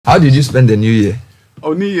How did you spend the New Year?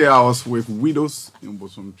 Oh, New Year, I was with widows in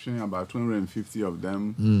Bosomtwe, about 250 of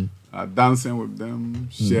them, dancing with them,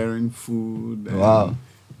 sharing food, and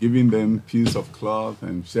giving them piece of cloth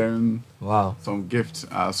and sharing some gifts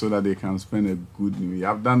so that they can spend a good New Year.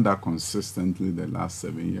 I've done that consistently the last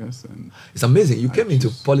 7 years. And it's amazing. You came into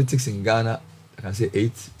politics in Ghana, I can say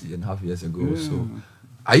 8.5 years ago. Yeah. So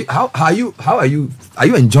how are you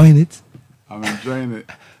enjoying it? I'm enjoying it.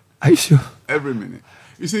 Are you sure? Every minute.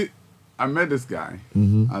 You see, I met this guy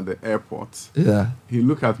at the airport. Yeah. He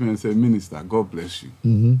looked at me and said, "Minister, God bless you."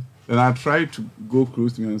 Then I tried to go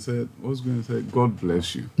close to him and said, I was going to say, "God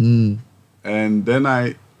bless you." And then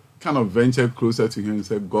I kind of ventured closer to him and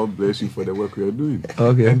said, "God bless you for the work we are doing."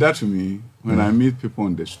 Okay. And that to me, when I meet people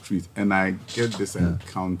on the street and I get this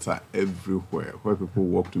encounter everywhere where people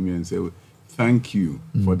walk to me and say, "Thank you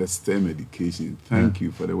for the STEM education. Thank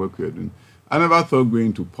you for the work we are doing." I never thought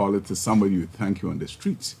going to politics, somebody would thank you on the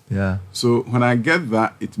streets. Yeah. So when I get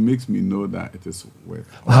that, it makes me know that it is worth.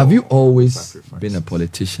 Have you always been a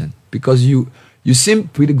politician? Because you seem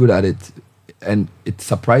pretty good at it, and it's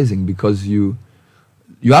surprising because you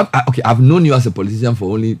have I've known you as a politician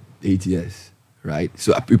for only 8 years, right?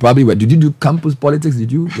 So you probably were. Did you do campus politics? Were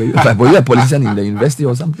you a politician in the university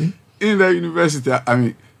or something? In the university, I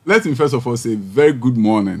mean. Let me first of all say very good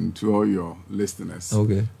morning to all your listeners.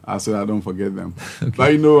 Okay. So I don't forget them. Okay.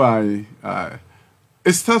 But you know,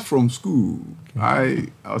 it starts from school. Okay.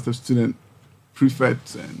 I was a student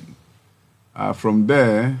prefect, and from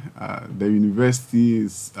there, the university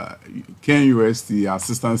is KNUST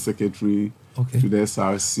assistant secretary to the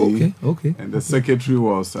SRC. Okay. And the secretary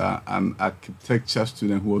was an architecture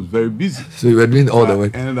student who was very busy. So you were doing all the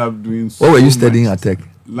work. I ended up doing. What were you studying at Tech?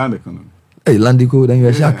 Land economy. Hey, Landico, then you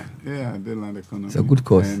were shocked. Yeah, I did land economy. It's a good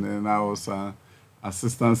course. And then I was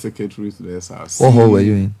assistant secretary to the SRC. What hall were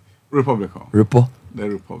you in? Republic Hall. The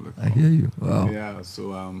Republic Hall. I hear you. Wow. Yeah, so...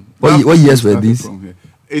 what years were these? From here.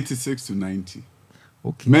 86 to 90.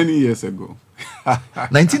 Okay. Many years ago.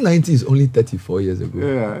 1990 is only 34 years ago.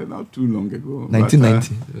 Yeah, not too long ago.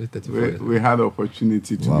 1990. 34 years we had the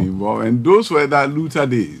opportunity to be involved. And those were the Luther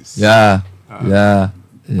days. Yeah.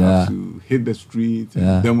 To hit the street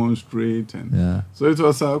and demonstrate. And so it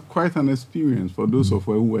was quite an experience for those of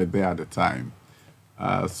us who were there at the time.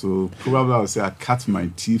 So probably I would say I cut my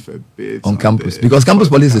teeth a bit. On campus. Because campus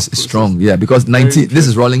politics is strong. Yeah, because this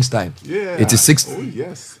is Rawlings time. Yeah. 86. Oh,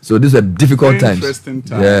 yes. So these were difficult times. Interesting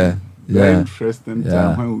time. Yeah. Very interesting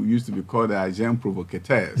time when we used to be called the agent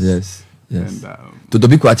provocateurs. Yes. And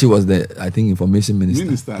Totobi Kwachi was the, I think, information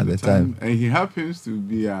minister at the time. And he happens to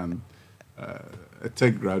be a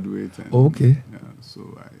tech graduate. And, okay.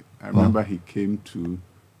 So I remember he came to...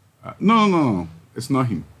 No. It's not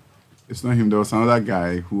him. It's not him. There was another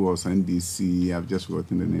guy who was NDC. I've just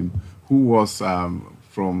forgotten the name. Who was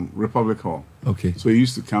from Republic Hall. Okay. So he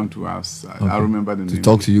used to come to us. I remember the name. To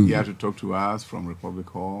talk to you. He had to talk to us from Republic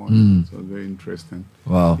Hall. So it was very interesting.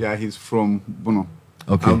 Wow. Yeah, he's from Bono.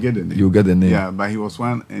 Okay. I'll get the name. You'll get the name. Yeah, but he was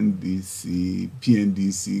one PNDC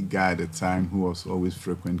guy at the time who was always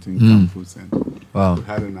frequenting campus, and we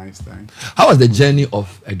had a nice time. How has the journey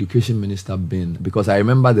of education minister been? Because I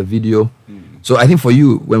remember the video. So I think for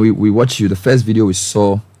you, when we watched you, the first video we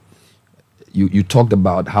saw, you talked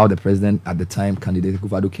about how the president at the time, candidate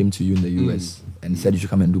Akufo-Addo, came to you in the US and said you should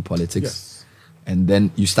come and do politics. Yes. And then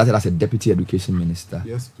you started as a deputy education minister.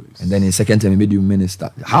 Yes, please. And then in second term, he made you minister.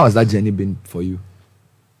 How has that journey been for you?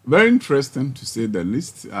 Very interesting, to say the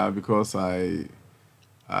least, because I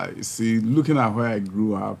see, looking at where I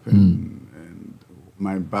grew up and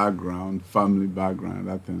my background, family background,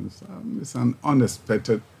 that things, it's an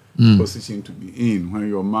unexpected position to be in when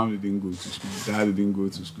your mom didn't go to school, dad didn't go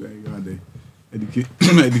to school, you are the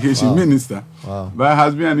education minister. Wow. But it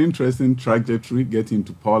has been an interesting trajectory getting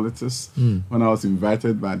into politics. When I was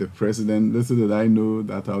invited by the president, little did I know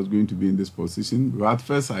that I was going to be in this position. But at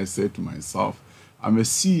first I said to myself, I'm a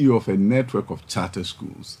CEO of a network of charter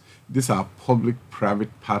schools. These are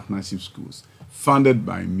public-private partnership schools, funded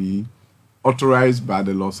by me, authorized by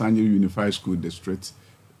the Los Angeles Unified School District.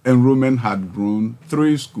 Enrollment had grown,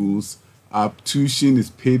 3 schools. Our tuition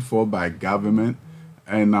is paid for by government,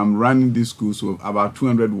 and I'm running these schools with about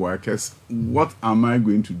 200 workers. What am I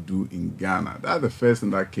going to do in Ghana? That's the first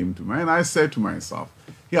thing that came to mind. And I said to myself,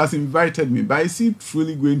 he has invited me, but is he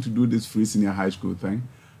truly going to do this free senior high school thing?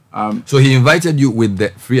 So he invited you with the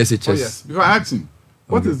free SHS? Oh yes, because I asked him,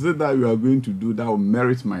 what is it that you are going to do that will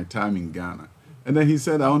merit my time in Ghana? And then he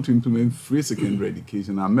said, I want to implement free secondary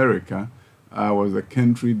education. America was a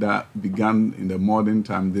country that began in the modern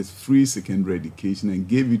time this free secondary education and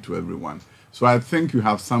gave it to everyone. So I think you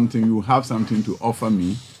have something to offer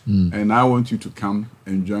me, and I want you to come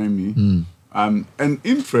and join me. And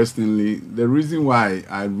interestingly, the reason why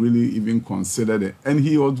I really even considered it, and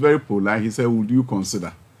he was very polite, he said, would you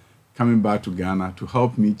consider coming back to Ghana to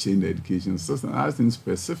help me change the education system? I asked him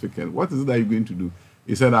specifically, what is it that you're going to do?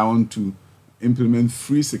 He said, I want to implement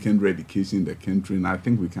free secondary education in the country, and I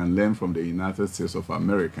think we can learn from the United States of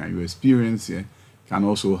America. Your experience here can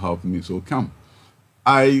also help me, so come.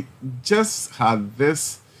 I just had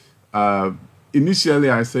this, initially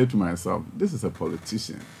I said to myself, this is a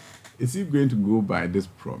politician. Is he going to go by this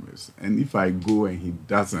promise? And if I go and he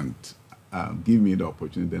doesn't give me the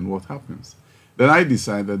opportunity, then what happens? Then I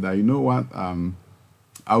decided that, you know what,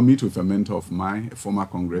 I'll meet with a mentor of mine, a former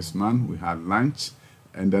congressman. We had lunch,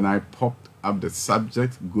 and then I popped up the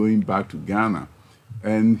subject going back to Ghana.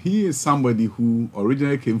 And he is somebody who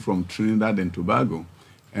originally came from Trinidad and Tobago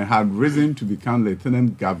and had risen to become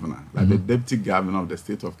lieutenant governor, like the deputy governor of the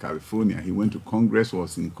state of California. He went to Congress,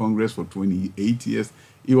 was in Congress for 28 years.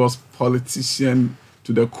 He was politician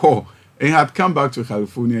to the core. And he had come back to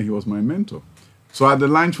California. He was my mentor. So at the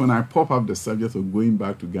lunch, when I pop up the subject of going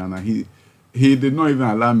back to Ghana, he did not even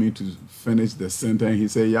allow me to finish the sentence. He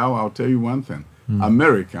said, Yaw, I'll tell you one thing.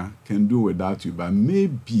 America can do without you, but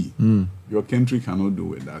maybe your country cannot do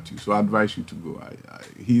without you. So I advise you to go.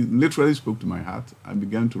 He literally spoke to my heart. I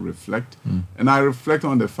began to reflect. And I reflect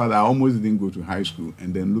on the fact that I almost didn't go to high school,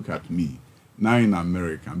 and then look at me, now in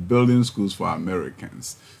America, building schools for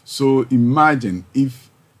Americans. So imagine if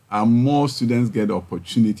more students get the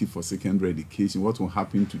opportunity for secondary education, what will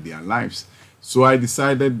happen to their lives? So I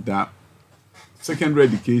decided that secondary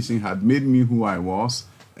education had made me who I was,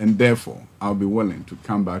 and therefore I'll be willing to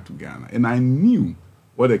come back to Ghana. And I knew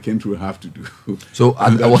what the country would have to do. So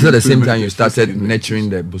was at the same time you started nurturing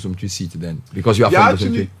the Bosomtwi seat then? Because you are from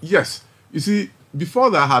Bosomtwi? Yes. You see, before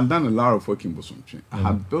that, I had done a lot of work in Bosomtwi. I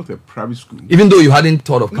had built a private school. Even though you hadn't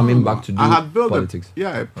thought of coming back to do politics?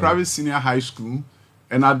 A private senior high school.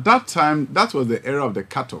 And at that time, that was the era of the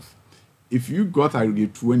cutoff. If you got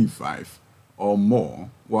aggregate 25 or more,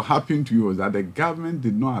 what happened to you was that the government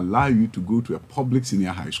did not allow you to go to a public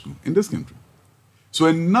senior high school in this country. So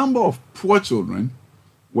a number of poor children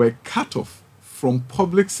were cut off from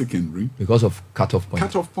public secondary. Because of cutoff point.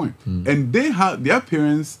 Cutoff point. And they had, their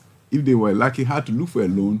parents, if they were lucky, had to look for a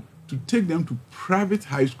loan to take them to private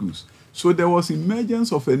high schools. So there was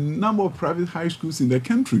emergence of a number of private high schools in the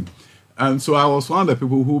country. And so I was one of the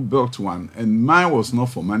people who built one. And mine was not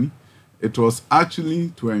for money. It was actually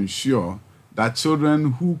to ensure that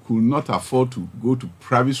children who could not afford to go to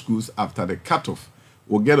private schools after the cutoff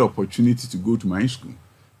will get opportunity to go to my school.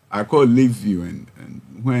 I call it Lakeview. And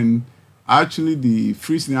when actually the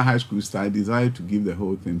free senior high school started, I decided to give the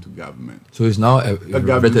whole thing to government. So it's now a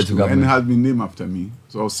government to government. And it has been named after me.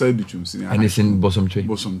 So Osei Adutwum Senior High School. And it's in Bosomtwi?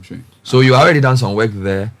 Bosomtwi. So you already done some work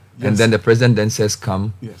there. Yes. And then the president then says,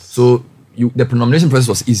 come. Yes. So the nomination process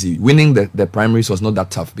was easy. Winning the primaries was not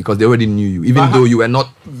that tough because they already knew you, even though you were not...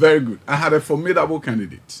 Very good. I had a formidable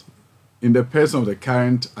candidate in the person of the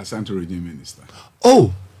current Asante Regime Minister.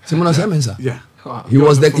 Oh, Simon Osei. Yeah. He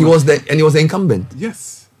was the incumbent.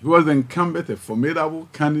 Yes. He was the incumbent, a formidable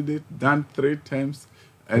candidate, done 3 terms.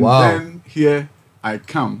 And then here I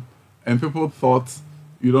come, and people thought,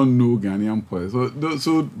 you don't know Ghanaian politics.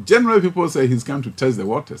 So generally people say he's come to test the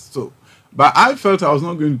waters. So, but I felt I was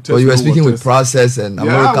not going to test the waters. So you were speaking with process and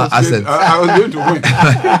American accent. I was going to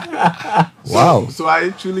win. Wow. So I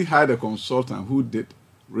actually hired a consultant who did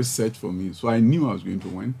research for me. So I knew I was going to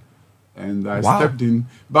win. And I stepped in.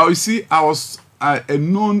 But you see, I was a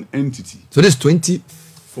known entity. So this is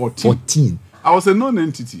 2014. I was a known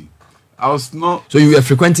entity. I was not... So you were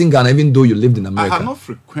frequenting Ghana even though you lived in America? I had not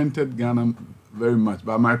frequented Ghana very much,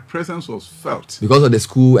 but my presence was felt. Because of the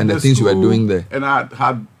school and the things you were doing there? And I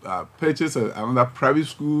had purchased another private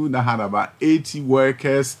school that had about 80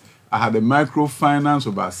 workers. I had a microfinance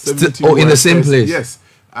of about 70 workers. In the same place? Yes.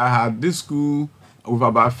 I had this school with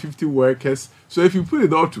about 50 workers. So if you put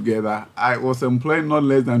it all together, I was employing not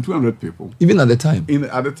less than 200 people. Even at the time?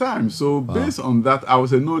 At the time. So based on that, I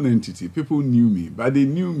was a known entity. People knew me, but they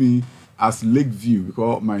knew me as Lakeview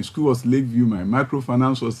because my school was Lakeview, my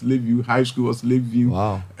microfinance was Lakeview, high school was Lakeview.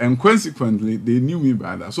 Wow. And consequently, they knew me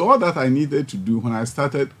by that. So all that I needed to do when I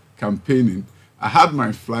started campaigning, I had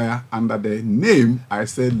my flyer under the name, I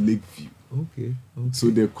said Lakeview. Okay.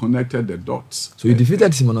 So they connected the dots. So you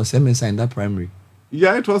defeated Simon Osei in that primary?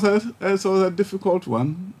 Yeah, it was a difficult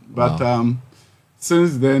one. But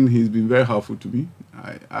since then, he's been very helpful to me.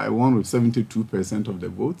 I won with 72% of the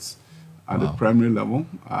votes at the primary level.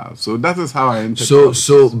 So that is how I entered.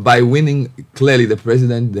 So by winning, clearly the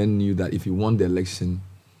president then knew that if he won the election,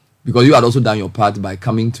 Because you had also done your part by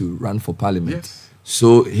coming to run for parliament. Yes.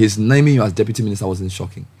 So his naming you as deputy minister wasn't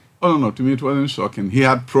shocking. Oh, no, to me it wasn't shocking. He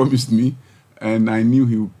had promised me, and I knew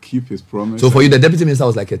he would keep his promise. So for you, the deputy minister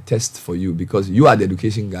was like a test for you, because you are the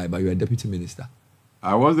education guy, but you're a deputy minister.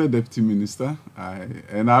 I was the deputy minister,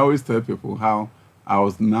 and I always tell people how I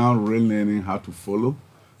was now really learning how to follow.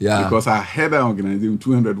 Yeah. Because I had an organization with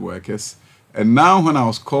 200 workers. And now when I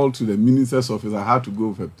was called to the minister's office, I had to go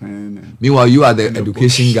with a pen. And, meanwhile, you are the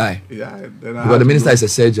education guy. Yeah. Because the minister is a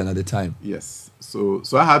surgeon at the time. Yes. So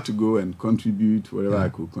I had to go and contribute whatever I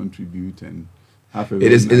could contribute and have a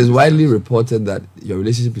It is widely reported that your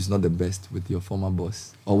relationship is not the best with your former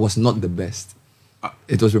boss, or was not the best.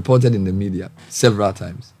 It was reported in the media several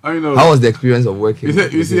times. I know. How was the experience of working?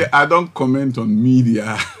 You see, I don't comment on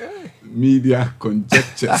media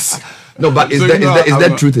conjectures. No, but is So,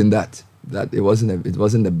 there truth in that? That it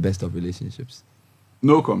wasn't the best of relationships?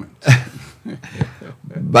 No comment.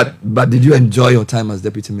 But did you enjoy your time as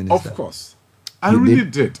deputy minister? Of course. I really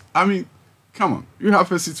did. I mean, come on. You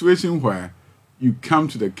have a situation where you come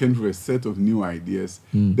to the country with a set of new ideas.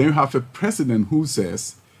 Then you have a president who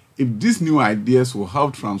says, if these new ideas will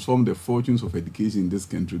help transform the fortunes of education in this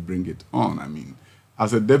country, bring it on. I mean,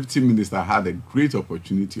 as a deputy minister, I had a great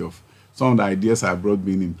opportunity of some of the ideas I brought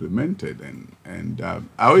being implemented. And I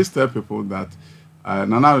always tell people that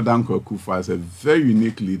Nana Danko Akufo is a very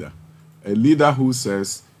unique leader. A leader who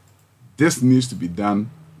says, this needs to be done.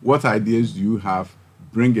 What ideas do you have?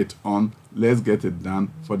 Bring it on. Let's get it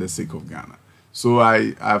done for the sake of Ghana. So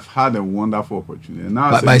I've had a wonderful opportunity. And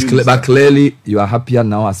now but clearly, you are happier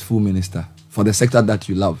now as full minister for the sector that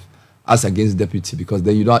you love, as against deputy, because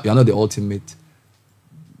then you're not the ultimate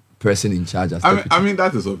person in charge as deputy. I mean,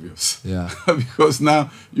 that is obvious. Yeah. Because now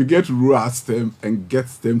you get to rule out STEM and get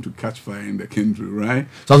STEM to catch fire in the country, right?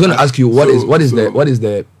 So I was going to ask you, what is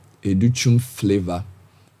the Adutwum flavor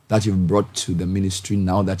that you've brought to the ministry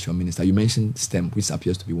now that you're minister? You mentioned STEM, which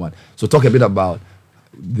appears to be one. So talk a bit about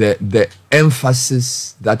the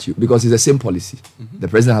emphasis that you, because it's the same policy. The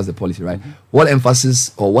president has the policy, right? What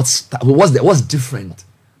emphasis or what's different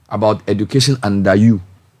about education under you?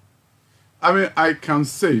 I mean, I can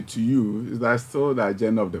say to you is that still the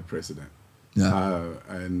agenda of the president. Yeah.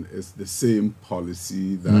 And it's the same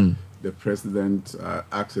policy that the president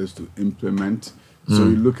asks us to implement. So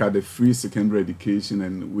you look at the free secondary education,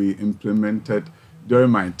 and we implemented during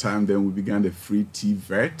my time. Then we began the free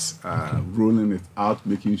TVET, rolling it out,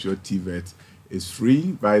 making sure TVET is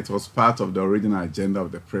free. But it was part of the original agenda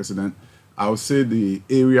of the president. I would say the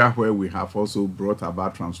area where we have also brought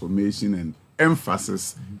about transformation and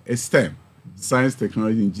emphasis is STEM, science,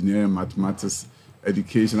 technology, engineering, mathematics,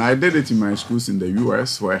 education. I did it in my schools in the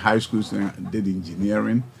US, where high schools did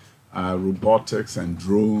engineering, robotics and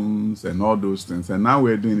drones and all those things. And now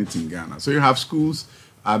we're doing it in Ghana. So you have schools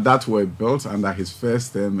that were built under his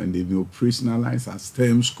first term, and they've been operationalized as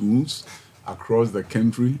STEM schools across the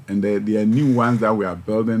country. And there are new ones that we are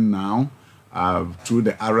building now through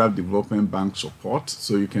the Arab Development Bank support.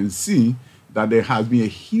 So you can see that there has been a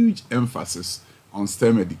huge emphasis on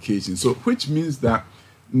STEM education. So which means that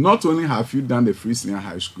not only have you done the free senior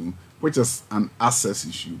high school, which is an access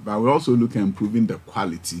issue, but we're also looking at improving the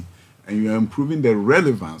quality, and you're improving the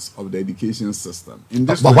relevance of the education system.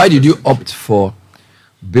 But why did you opt for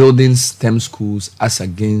building STEM schools as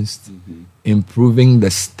against improving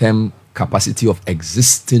the STEM capacity of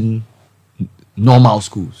existing normal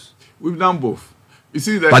schools? We've done both. You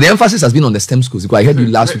see that, but the emphasis has been on the STEM schools. I heard you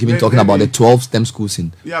last week even talking about the 12 STEM schools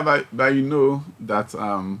in. Yeah, but you know that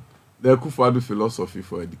the Akufo Addo philosophy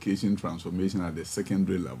for education transformation at the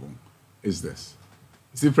secondary level is this.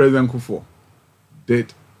 You see, President Akufo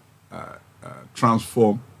did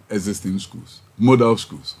transform existing schools, model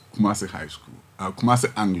schools, Kumasi High School, Kumasi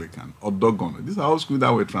Anglican, Odogono. These are all schools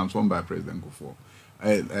that were transformed by President Akufo.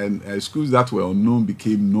 And schools that were unknown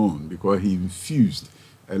became known because he infused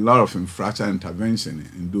a lot of infrastructure intervention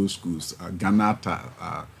in those schools.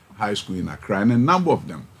 Ganata High School in Accra, and a number of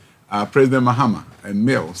them. President Mahama and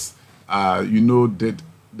Mills, did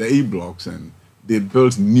the A blocks, and they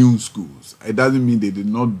built new schools. It doesn't mean they did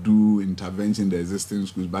not do intervention in the existing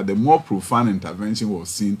schools, but the more profound intervention was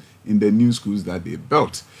seen in the new schools that they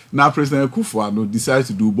built. Now, President Akufo Addo decided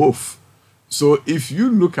to do both. So if you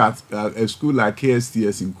look at a school like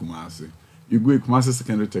KSTS in Kumasi, you go to Kumasi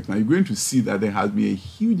Secondary Technology, you're going to see that there has been a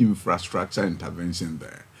huge infrastructure intervention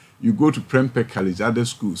there. You go to Prempeh College, other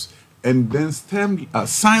schools, and then STEM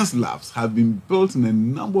science labs have been built in a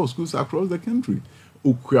number of schools across the country.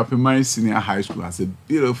 Ukuapemai Senior High School has a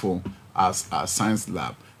beautiful science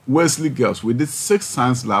lab. Wesley Girls, we did 6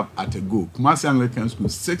 science lab at a go. Kumasi Anglican School,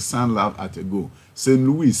 6 science lab at a go. St.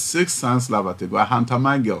 Louis, 6 science lab at a go.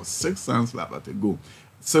 Hantamai Girls, 6 science lab at a go.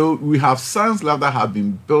 So we have science labs that have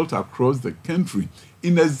been built across the country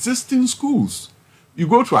in existing schools. You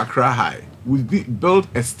go to Accra High, we built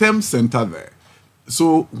a STEM center there.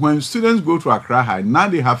 So when students go to Accra High, now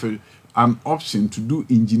they have an option to do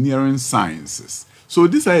engineering sciences. So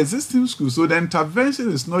these are existing schools. So the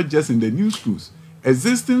intervention is not just in the new schools.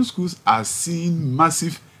 Existing schools are seeing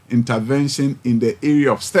massive intervention in the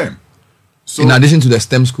area of STEM. So, in addition to the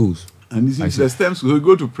STEM schools? And this is the STEM schools. We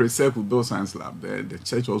go to Presec, we build science lab there. The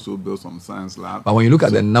church also built some science lab. But when you look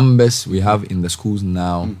at the numbers we have in the schools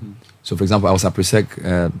now, so for example, I was at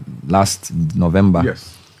Presec last November.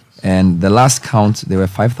 Yes. And the last count, there were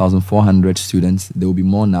 5,400 students. There will be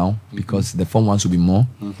more now because the Form 1s will be more.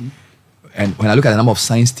 And when I look at the number of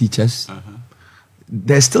science teachers,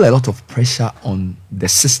 there's still a lot of pressure on the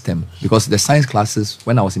system because the science classes,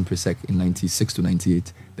 when I was in Presec in 96 to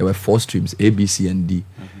 98, there were 4 streams, A, B, C, and D.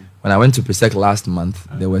 When I went to Presec last month,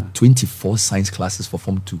 there were 24 science classes for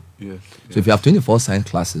Form 2. So if you have 24 science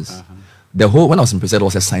classes, the whole, when I was in Presec, it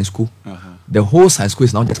was a science school. The whole science school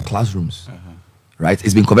is now just classrooms. Right?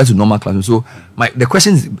 It's been converted to normal classrooms. So the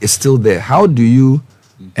question is still there. How do you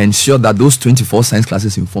ensure that those 24 science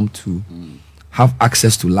classes in Form 2 have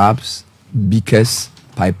access to labs, beakers,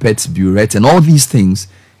 pipettes, burettes, and all these things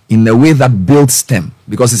in a way that builds STEM?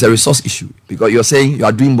 Because it's a resource issue. Because you're saying you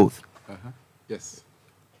are doing both. Yes.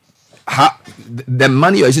 The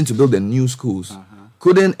money you're using to build the new schools,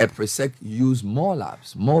 couldn't a Presec use more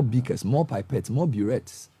labs, more beakers, more pipettes, more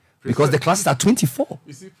burettes? Because the classes are 24.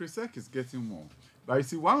 You see, Presec is getting more. But you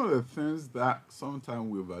see, one of the things that sometimes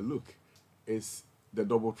we overlook is the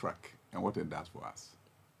double track and what it does for us.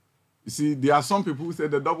 You see, there are some people who say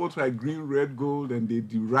the double track, green, red, gold, and they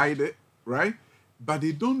deride it, right? But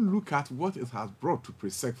they don't look at what it has brought to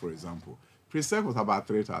Presec, for example. Presec was about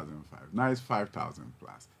 3,005. Now it's 5,000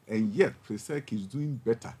 plus. And yet, Presec is doing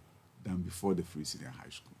better than before the Free Senior High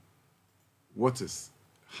School. What is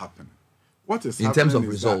happening? What is in terms of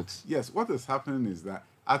results? Yes, what is happening is that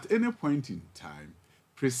at any point in time,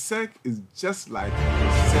 Presec is just like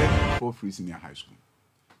Presec before Free Senior High School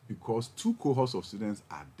because 2 cohorts of students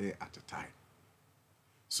are there at a time.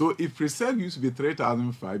 So if Presec used to be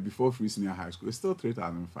 3,005 before Free Senior High School, it's still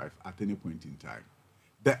 3,005 at any point in time.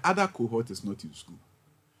 The other cohort is not in school.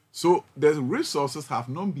 So the resources have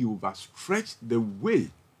not been overstretched the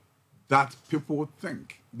way that people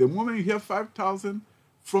think. The moment you hear 5,000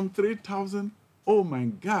 from 3,000, oh my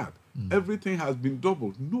God, everything has been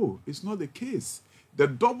doubled. No, it's not the case. The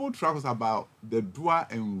double track was about the dual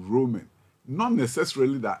enrollment, not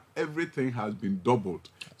necessarily that everything has been doubled.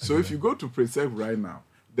 So if you go to Presec right now,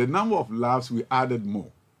 the number of labs, we added more,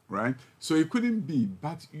 right? So it couldn't be,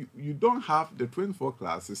 but you don't have the 24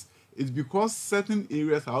 classes. It's because certain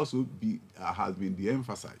areas also has been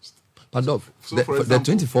de-emphasized. But so for example, the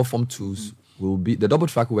 24 Form 2s will be, the double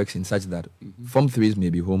track works in such that Form 3s may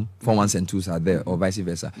be home, Form 1s and 2s are there, or vice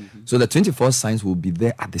versa. So the 24 science will be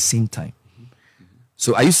there at the same time.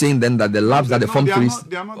 So are you saying then that the labs that the Form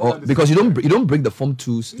 3s, because you don't break the Form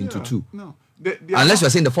 2s into 2? No. Unless you're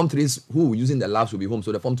saying the Form 3s who are using the labs will be home,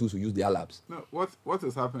 so the Form 2s will use their labs. No, what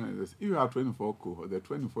is happening is if you have 24 cohort, the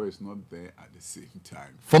 24 is not there at the same time.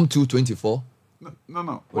 Form 2, 24?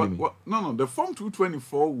 No. No. The Form 2,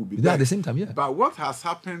 24 will be there at the same time, yeah. But what has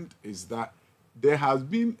happened is that there has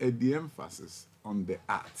been a de-emphasis on the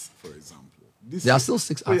arts, for example. There are still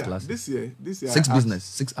 6 art classes. This year 6 business,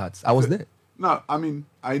 6 arts. I was there. No, I mean,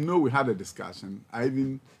 I know we had a discussion.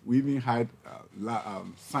 We even had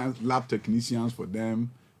science lab technicians for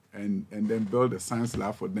them and then build a science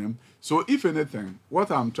lab for them. So if anything,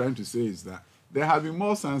 what I'm trying to say is that there have been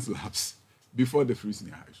more science labs before the Free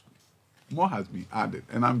Senior High School. More has been added.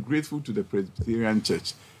 And I'm grateful to the Presbyterian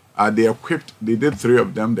Church. They did 3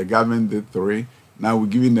 of them. The government did 3. Now we're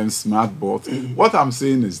giving them smart boards. What I'm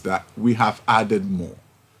saying is that we have added more.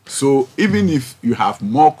 So even if you have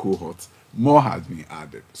more cohorts, more has been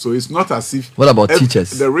added. So it's not as if... What about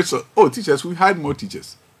teachers? Teachers. We hired more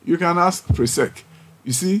teachers. You can ask Presec.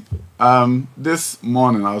 You see, this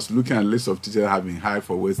morning I was looking at a list of teachers that have been hired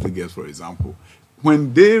for Wesley Girls, for example.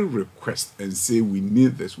 When they request and say we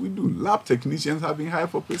need this, we do. Lab technicians have been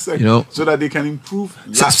hired for Presec, so that they can improve.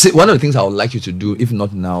 So one of the things I would like you to do, if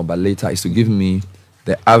not now but later, is to give me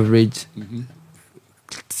the average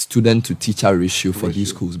student to teacher ratio for these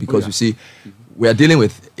schools, because you see, we are dealing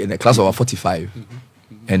with in a class of 45.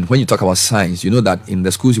 And when you talk about science, you know that in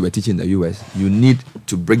the schools you were teaching in the US, you need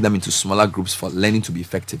to break them into smaller groups for learning to be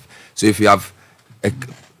effective. So if you have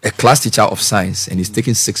a class teacher of science and he's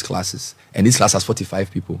taking 6 classes, and this class has 45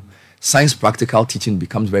 people, science practical teaching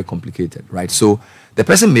becomes very complicated, right? So the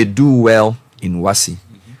person may do well in WASI,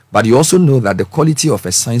 but you also know that the quality of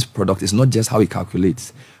a science product is not just how he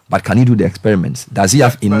calculates, but can he do the experiments? Does he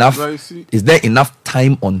have enough? Is there enough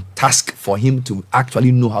time on task for him to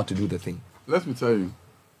actually know how to do the thing? Let me tell you,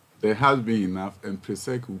 there has been enough, and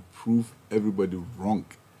PRESEC will prove everybody wrong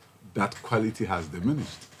that quality has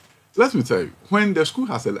diminished. Let me tell you, when the school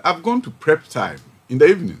has I've gone to prep time in the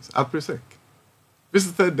evenings at PRESEC,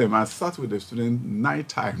 visited them, I sat with the student night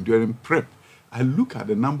time during prep. I look at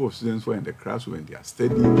the number of students who are in the classroom when they are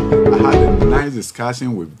studying. I had a nice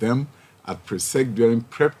discussion with them at PRESEC during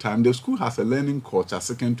prep time. The school has a learning culture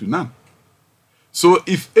second to none. So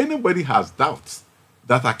if anybody has doubts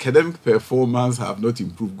that academic performance have not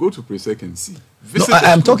improved, go to PRESEC and see.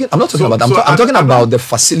 I'm not talking about. I'm talking about the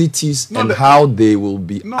facilities and how they will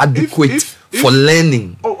be adequate for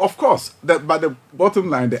learning. Oh, of course. But the bottom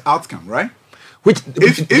line, the outcome, right?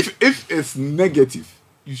 If it's negative,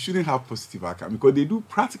 you shouldn't have positive outcome, because they do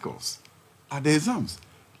practicals at the exams.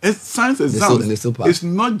 It's science exams. They still pass. It's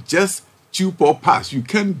not just tube or pass. You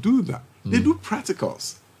can't do that. They do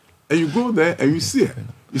practicals. And you go there and you see it.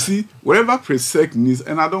 You see, wherever PRESEC needs,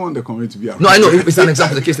 and I don't want the comment to be... No, I know, it's an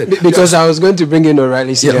example of the case. Because I was going to bring in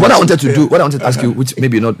O'Reilly. Yeah, what I wanted to ask you, which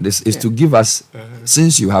maybe not this, is to give us,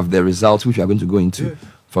 since you have the results, which we are going to go into,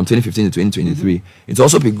 from 2015 to 2023, it's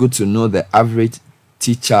also be good to know the average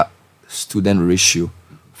teacher-student ratio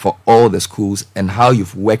for all the schools and how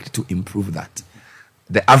you've worked to improve that.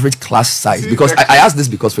 The average class size. Because I ask this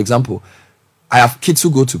because, for example, I have kids who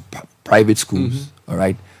go to private schools, all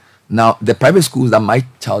right? Now, the private schools that my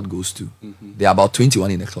child goes to, they are about 21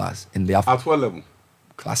 in the class. And they have... At what level?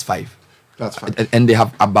 Class 5. Class 5. And they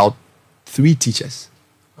have about 3 teachers,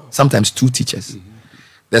 sometimes 2 teachers.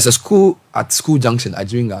 There's a school at School Junction at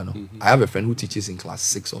Ghana. I have a friend who teaches in class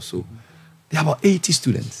 6 or so. There are about 80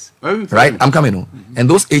 students, right? I'm coming on. And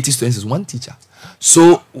those 80 students is 1 teacher.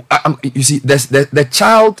 So, you see, the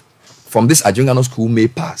child from this Ghana school may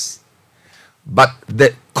pass. But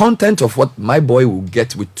the content of what my boy will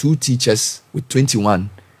get with 2 teachers with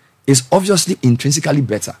 21 is obviously intrinsically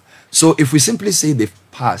better. So if we simply say they've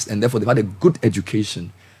passed and therefore they've had a good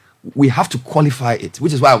education, we have to qualify it,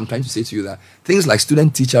 which is why I'm trying to say to you that things like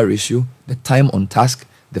student-teacher ratio, the time on task,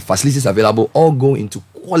 the facilities available, all go into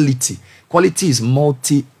quality. Quality is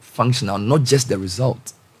multifunctional, not just the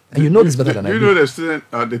result. And you know this better than I do. You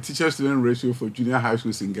know the teacher-student ratio for junior high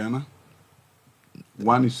schools in Ghana?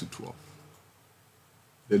 1:12.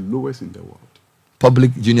 The lowest in the world.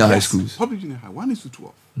 Public junior high schools? Public junior high,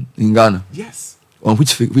 1:12. In Ghana? Yes. On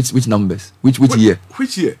which numbers? Which year?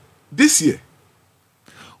 Which year? This year.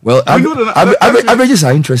 Well, averages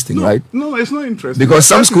are interesting, right? No, it's not interesting. Because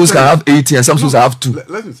some schools can have 80 and some schools have 2. Let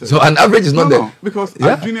me tell you. So an average is not there. No, because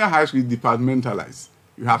at junior high school is departmentalized.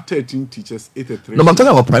 You have 13 teachers, 83. No, but I'm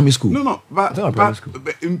talking about primary school.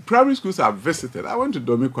 But in primary schools I've visited, I went to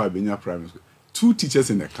Domiko Abenya Primary School. 2 teachers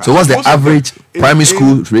in the class. So what's the average primary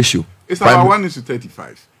school ratio? It's about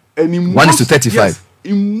 1:35. And in 1:35. Yes,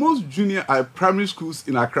 in most junior primary schools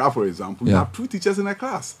in Accra, for example, you have 2 teachers in a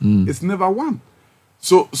class. It's never 1.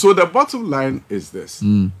 So the bottom line is this.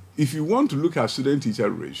 If you want to look at student-teacher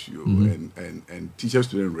ratio and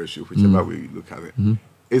teacher-student ratio, whichever way you look at it,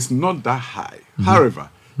 it's not that high. However,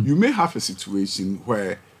 you may have a situation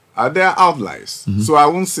where there are outliers. So I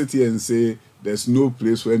won't sit here and say there's no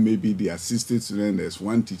place where maybe the assistant student, there's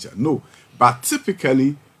 1 teacher. No. But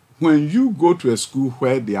typically, when you go to a school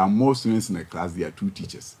where there are more students in a class, there are 2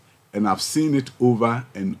 teachers. And I've seen it over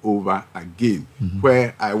and over again.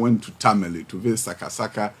 Where I went to Tamale to visit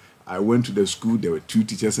Sakasaka, I went to the school, there were 2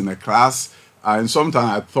 teachers in a class. And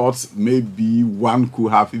sometimes I thought maybe 1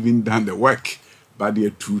 could have even done the work, but there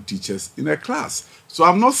are 2 teachers in a class. So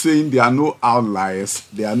I'm not saying there are no outliers,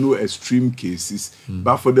 there are no extreme cases,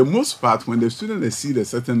 but for the most part, when the students exceed a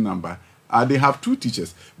certain number, they have 2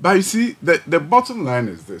 teachers. But you see, the bottom line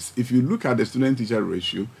is this. If you look at the student-teacher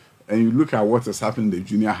ratio, and you look at what has happened in the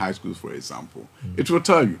junior high schools, for example, it will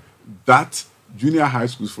tell you that junior high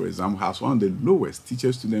schools, for example, has one of the lowest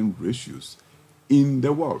teacher-student ratios in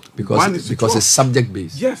the world. Because it's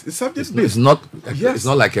subject-based. Yes, it's subject-based. It's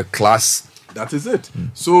not like a class. That is it.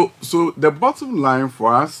 So the bottom line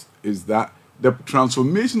for us is that the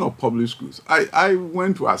transformation of public schools. I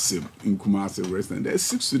went to Asim in Kumasi West, and there's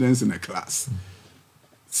 6 students in a class.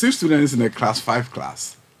 6 students in a class 5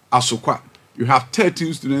 class. Asokwa, you have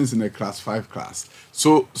 13 students in a class 5 class.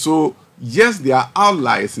 So yes, there are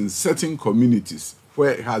outliers in certain communities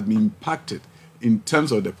where it has been impacted in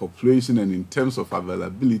terms of the population and in terms of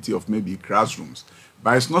availability of maybe classrooms.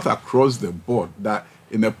 But it's not across the board that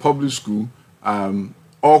in a public school,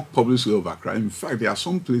 all public schools of Accra. In fact, there are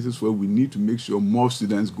some places where we need to make sure more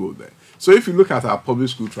students go there. So if you look at our public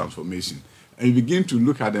school transformation and you begin to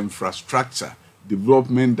look at the infrastructure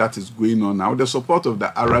development that is going on now, the support of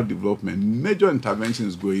the Arab development, major intervention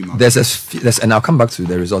is going on. And I'll come back to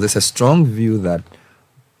the result. There's a strong view that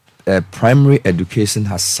primary education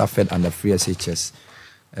has suffered under free SHS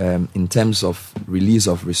in terms of release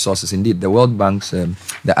of resources. Indeed, the World Bank's, the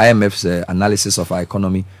IMF's analysis of our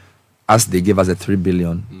economy, as they gave us the 3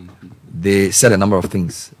 billion, they said a number of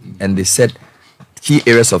things. And they said key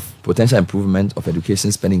areas of potential improvement of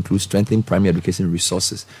education spending include strengthening primary education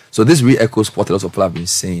resources. So this re-echoes what a lot of people have been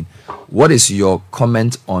saying. What is your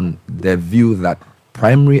comment on the view that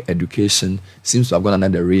primary education seems to have gone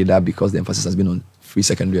under the radar because the emphasis has been on free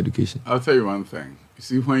secondary education? I'll tell you one thing. You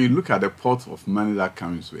see, when you look at the pot of money that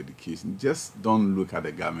comes to education, just don't look at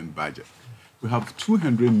the government budget. We have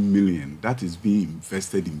 200 million that is being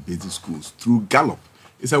invested in basic schools through Gallup.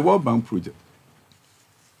 It's a World Bank project.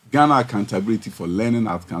 Ghana Accountability for Learning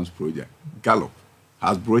Outcomes project, Gallup,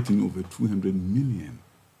 has brought in over 200 million.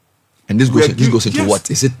 And this goes into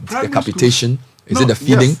what? Is it the capitation? Is it the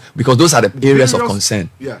feeding? Yes. Because those are the areas of concern.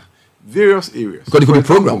 Yeah, various areas. Because it could be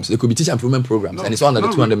programs. There could be teacher improvement programs. And it's all under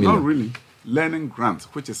the 200 million. Not really. Learning grants,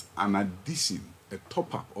 which is an addition, a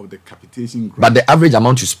top-up of the capitation grant. But the average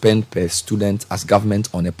amount you spend per student as government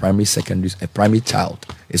on a primary child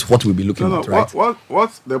is what we'll be looking at, right?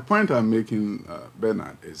 What the point I'm making,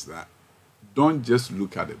 Bernard, is that don't just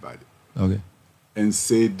look at the budget and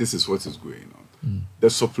say this is what is going on. The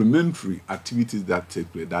supplementary activities that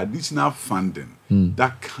take place, the additional funding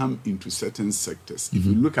that come into certain sectors. If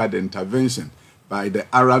you look at the intervention by the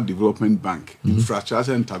Arab Development Bank,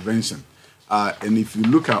 infrastructure intervention, and if you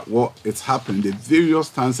look at what is happening, the various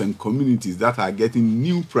towns and communities that are getting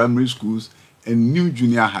new primary schools and new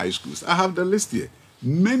junior high schools. I have the list here.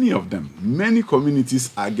 Many of them, many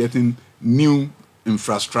communities are getting new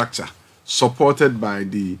infrastructure supported by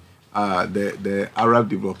the Arab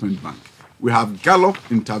Development Bank. We have Gallup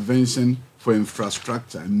intervention for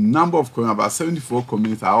infrastructure. A number of about 74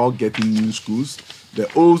 communities are all getting new schools.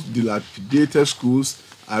 The old dilapidated schools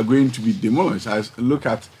are going to be demolished. I look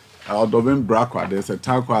at Odovin Brakwa, there's a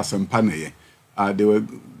town called Sempaneye. They were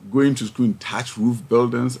going to school in thatched roof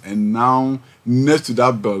buildings, and now next to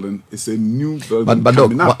that building is a new building.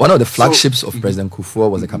 But one of the flagships of President Kufuor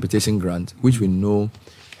was the capitation grant, which we know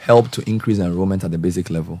helped to increase enrollment at the basic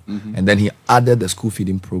level. And then he added the school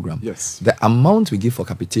feeding program. Yes. The amount we give for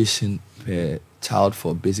capitation per child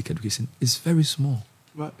for basic education is very small.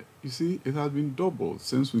 But you see, it has been doubled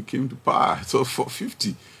since we came to power. So for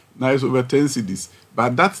 50. Now it's over 10 cedis.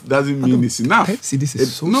 But that doesn't mean it's enough. 10 cedis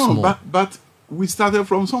is so small. But we started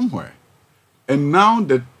from somewhere. And now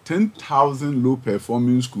the 10,000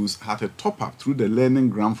 low-performing schools had a top-up through the learning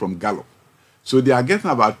grant from Gallup. So they are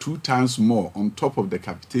getting about 2 times more on top of the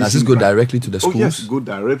capitation. Does this go directly to the schools? Oh, yes, go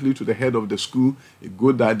directly to the head of the school. It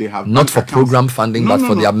go that they have not for accounts. Program funding, but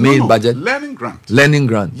for their main budget. Learning grant. Learning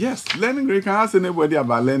grant. Yes, learning grant. You can ask anybody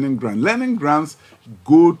about learning grant. Learning grants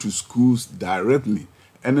go to schools directly.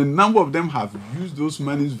 And a number of them have used those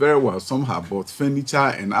monies very well. Some have bought furniture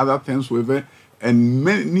and other things with it. And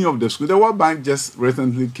many of the schools, the World Bank just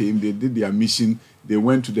recently came, they did their mission. They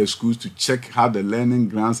went to the schools to check how the learning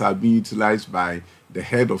grants are being utilized by the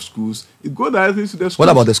head of schools. It goes directly to the schools. What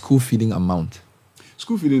about the school feeding amount?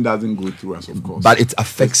 School feeding doesn't go through us, of course. But it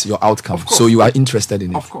affects your outcome. So you are interested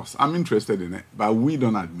in it. Of course, I'm interested in it. But we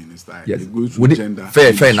don't administer it. Yes. It goes through gender.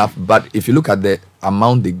 Fair enough. But if you look at the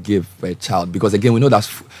amount they give for a child, because again, we know that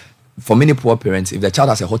for many poor parents, if the child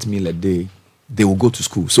has a hot meal a day, they will go to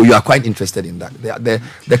school. So you are quite interested in that.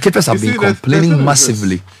 The keepers have been complaining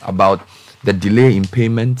massively about the delay in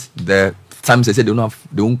payment. The times they said they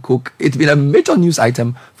don't cook. It's been a major news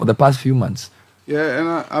item for the past few months. Yeah,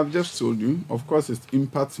 and I've just told you, of course, it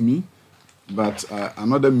impacts me, but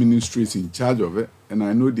another ministry is in charge of it, and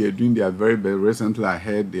I know they are doing their very best. Recently, I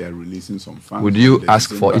heard they are releasing some funds. Would you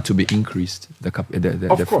ask for it to be increased,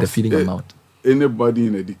 the feeding amount? Anybody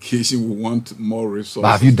in education will want more resources.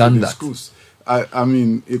 But have you done that? Schools. I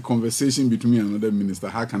mean, a conversation between me and another minister.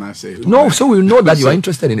 How can I say it? No, so we know that you are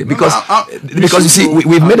interested in it because you see,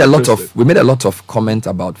 we've made a lot of comment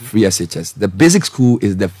about free SHS. The basic school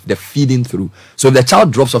is the feeding through. So if the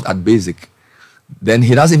child drops off at basic, then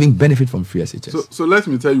he doesn't even benefit from free SHS. So let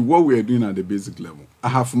me tell you what we are doing at the basic level. I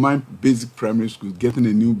have my basic primary school getting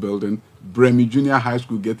a new building, Bremi Junior High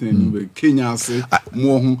School getting a new building, Kenya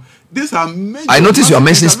Mohun. These are major. I notice you are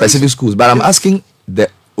mentioning specific schools, but I'm asking the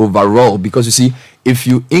overall, because you see, if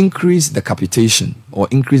you increase the capitation or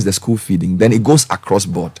increase the school feeding, then it goes across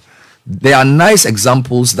board. There are nice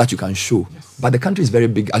examples that you can show, but the country is very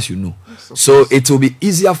big, as you know. So it will be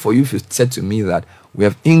easier for you if you said to me that we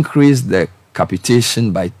have increased the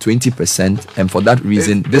capitation by 20%, and for that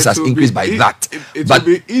reason, this has increased by that. It will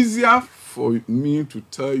be easier for me to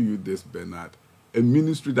tell you this, Bernard. A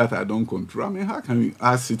ministry that I don't control. I mean, how can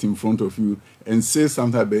I sit in front of you and say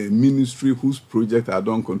something about a ministry whose project I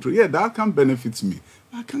don't control? Yeah, that can benefit me.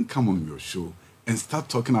 I can't come on your show and start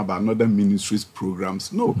talking about another ministry's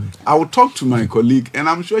programs. No, I will talk to my colleague, and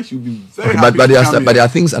I'm sure she'll be very happy. But there are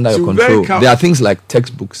things under your control. There are things like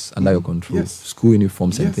textbooks under your control, school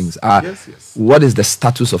uniforms and things. What is the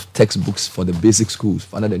status of textbooks for the basic schools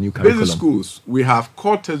under the new curriculum? Basic schools, we have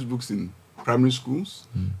core textbooks in primary schools.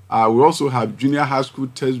 We also have junior high school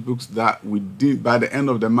textbooks that we did by the end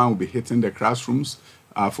of the month will be hitting the classrooms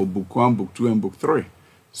for book 1, book 2, and book 3.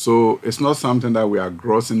 So it's not something that we are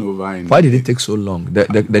grossing over. Why did it take so long?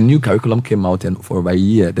 The new curriculum came out, and for about a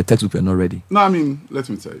year, the textbooks were not ready. No, I mean, let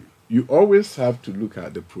me tell you. You always have to look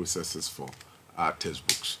at the processes for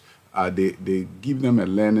textbooks. They give them a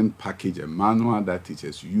learning package, a manual that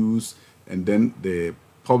teachers use, and then the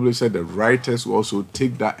publisher, the writers will also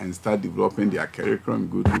take that and start developing their curriculum,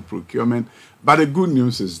 go through procurement. But the good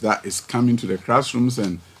news is that it's coming to the classrooms,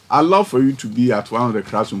 and I'd love for you to be at one of the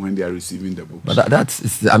classrooms when they are receiving the books. But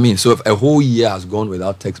so if a whole year has gone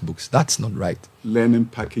without textbooks, that's not right. Learning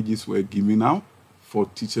packages were given out for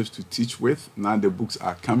teachers to teach with. Now the books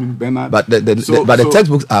are coming, Bernard. But the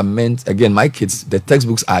textbooks are meant, again, my kids, the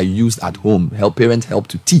textbooks are used at home. Parents help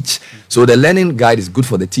to teach. So the learning guide is good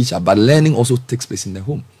for the teacher, but learning also takes place in the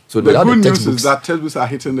home. So the good news is that textbooks are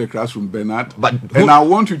hitting the classroom, Bernard. And I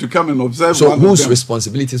want you to come and observe. So whose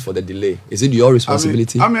responsibility is for the delay? Is it your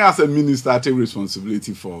responsibility? I mean, as a minister, I take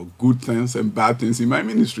responsibility for good things and bad things in my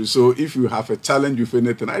ministry. So if you have a challenge with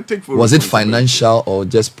anything, I take full responsibility. Was it financial or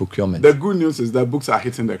just procurement? The good news is that books are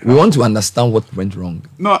hitting the classroom. We want to understand what went wrong.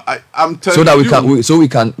 No, I'm telling so that you. we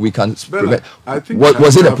can Bernard, I think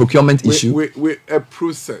was it a procurement issue? With a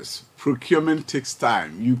process. Procurement takes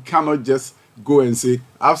time. You cannot just go and say,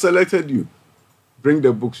 I've selected you. Bring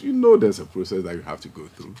the books. You know there's a process that you have to go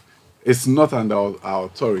through. It's not under our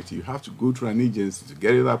authority. You have to go through an agency to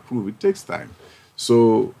get it approved. It takes time.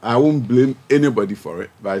 So I won't blame anybody for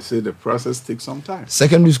it, but I say the process takes some time.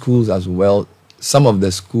 Secondary schools as well, some of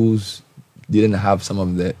the schools didn't have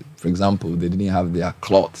for example, they didn't have their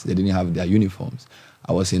cloths, they didn't have their uniforms.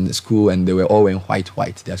 I was in the school and they were all wearing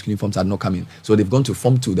white. Their school uniforms had not come in. So they've gone to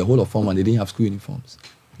Form 2, the whole of Form 1, they didn't have school uniforms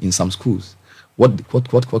in some schools. What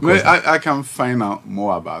I can find out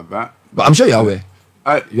more about that. But I'm sure you're aware.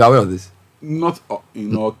 You're aware of this? Not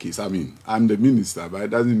in all cases. I mean, I'm the minister, but it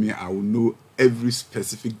doesn't mean I will know every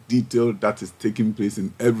specific detail that is taking place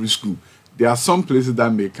in every school. There are some places that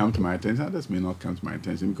may come to my attention, others may not come to my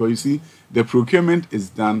attention, because you see, the procurement is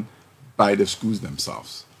done by the schools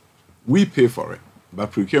themselves. We pay for it, but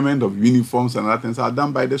procurement of uniforms and other things are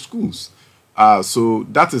done by the schools. So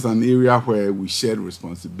that is an area where we share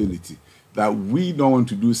responsibility, that we don't want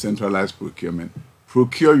to do centralized procurement.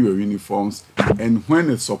 Procure your uniforms, and when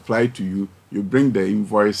it's supplied to you, you bring the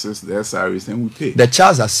invoices, the SRS, and we pay. The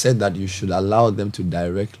Charles has said that you should allow them to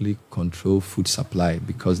directly control food supply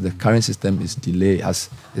because the current system is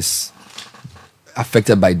is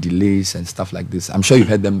affected by delays and stuff like this. I'm sure you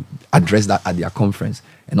heard them address that at their conference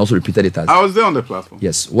and also repeated it as... I was there on the platform.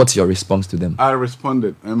 Yes. What's your response to them? I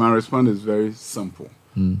responded, and my response is very simple.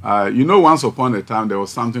 You know, once upon a time, there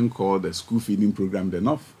was something called the school feeding program, the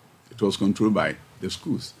NOF. It was controlled by the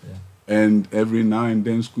schools. Yeah. And every now and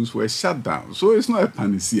then, schools were shut down. So it's not a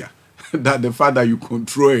panacea that the fact that you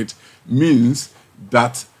control it means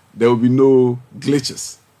that there will be no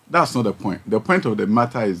glitches. That's not the point. The point of the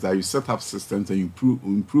matter is that you set up systems and you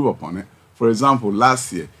improve upon it. For example,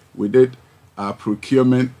 last year, we did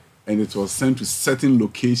procurement, and it was sent to certain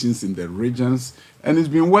locations in the regions, and it's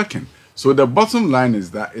been working. So the bottom line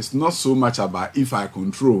is that it's not so much about if I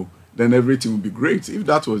control, then everything will be great. If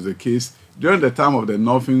that was the case, during the time of the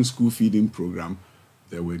Northern School Feeding Program,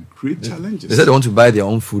 there were great challenges. They said they want to buy their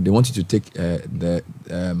own food. They want you to take the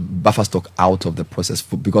buffer stock out of the process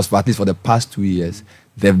because for at least for the past 2 years,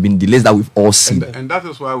 there have been delays that we've all seen. And that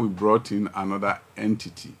is why we brought in another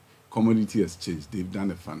entity, Commodity Exchange. They've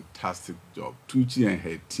done a fantastic job. Tucci and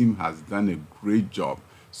her team has done a great job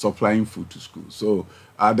supplying food to schools. So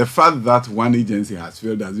the fact that one agency has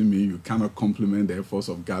failed doesn't mean you cannot complement the efforts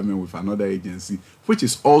of government with another agency, which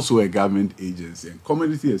is also a government agency. And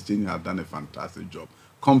Commodity Exchange has done a fantastic job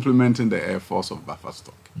complementing the efforts of buffer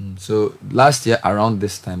stock. So last year around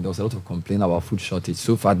this time, there was a lot of complaint about food shortage.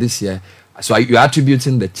 So far this year, so you're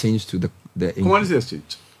attributing the change to the Commodity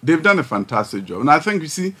Exchange. They've done a fantastic job. And I think, you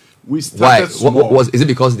see, We started small. Is it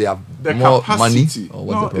because they have more money? Or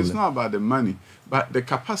what's the problem? It's not about the money, but the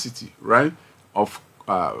capacity, right, of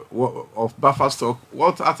buffer stock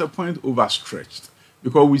was at a point overstretched.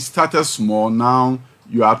 Because we started small, now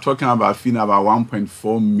you are talking about feeding about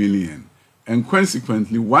 1.4 million. And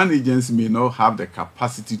consequently, one agency may not have the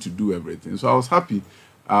capacity to do everything. So I was happy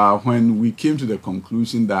when we came to the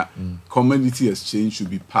conclusion that commodity exchange should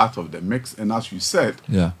be part of the mix. And as you said,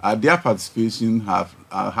 their participation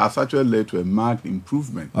has actually led to a marked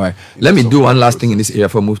improvement. All right. Let me do one last thing in this area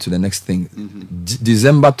before we move to the next thing.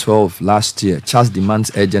 December 12 last year, Charles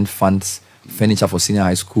demands urgent funds, furniture for senior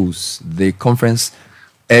high schools. The conference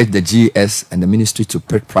urged the GS and the ministry to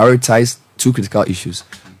prioritize two critical issues: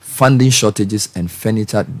 funding shortages and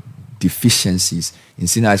furniture deficiencies in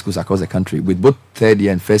senior high schools across the country. With both third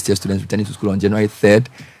year and first year students returning to school on January 3rd,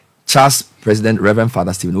 Charles President Reverend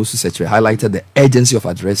Father Stephen Osu highlighted the urgency of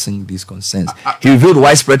addressing these concerns. He revealed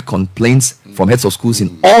widespread complaints from heads of schools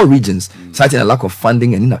in all regions, citing a lack of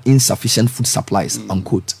funding and insufficient food supplies,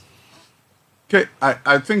 unquote. Okay,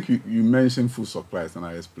 I think you mentioned food supplies and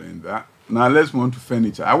I explained that. Now let's move on to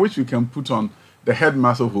furniture. I wish we can put on the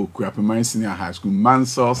headmaster of Okuapemai Senior High School,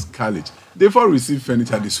 Mansell's College. They've all received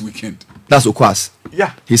furniture this weekend. That's Okwas.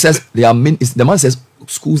 Yeah. He says the man says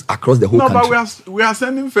schools across the whole country. No, but we are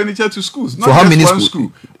sending furniture to schools. Not for how many schools?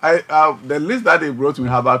 School? The list that they brought me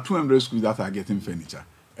have about 200 schools that are getting furniture.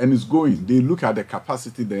 And it's going. They look at the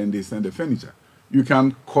capacity there and they send the furniture. You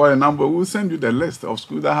can call a number. We'll send you the list of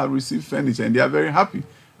schools that have received furniture and they are very happy.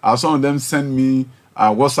 Some of them send me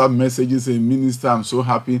WhatsApp messages saying, Minister, I'm so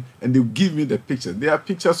happy. And they'll give me the pictures. There are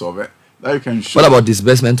pictures of it that you can show. What about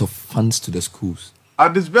disbursement of funds to the schools?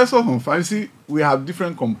 At disbursement of funds, see, we have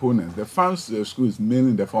different components. The funds to the school is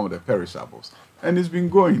mainly in the form of the perishables. And it's been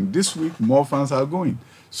going. This week, more funds are going.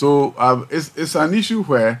 So it's an issue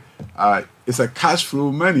where it's a cash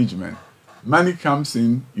flow management. Money comes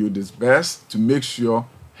in, you disburse to make sure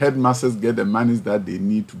headmasters get the monies that they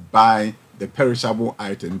need to buy the perishable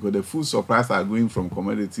item, because the food supplies are going from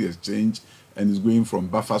commodity exchange and is going from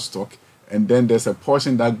buffer stock, and then there's a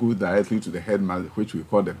portion that goes directly to the headmaster, which we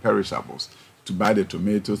call the perishables, to buy the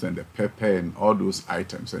tomatoes and the pepper and all those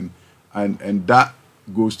items, and that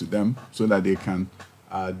goes to them so that they can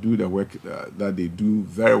do the work that they do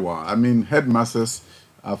very well. I mean, headmasters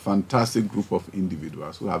are a fantastic group of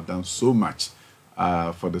individuals who have done so much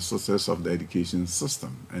for the success of the education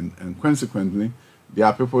system, and consequently, there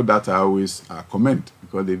are people that I always comment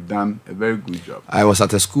because they've done a very good job. I was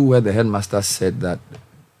at a school where the headmaster said that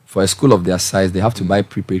for a school of their size, they have to buy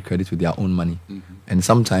prepaid credits with their own money. And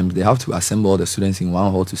sometimes they have to assemble all the students in one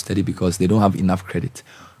hall to study because they don't have enough credit.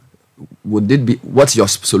 What's your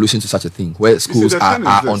solution to such a thing, where schools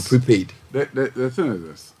are on prepaid? The thing is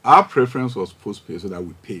this. Our preference was postpaid so that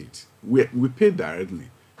we paid. We paid directly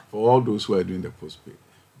for all those who are doing the postpaid.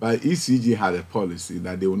 But ECG had a policy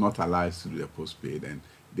that they will not allow us to do the postpaid, and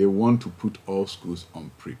they want to put all schools on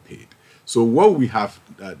prepaid. So what we have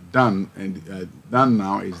done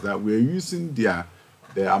now is that we are using the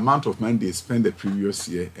amount of money they spent the previous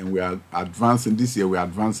year, and we are advancing this year. We are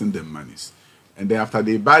advancing the monies, and then after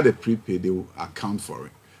they buy the prepaid, they will account for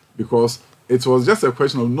it, because it was just a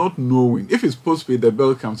question of not knowing. If it's postpaid, the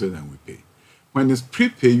bill comes in and we pay. When it's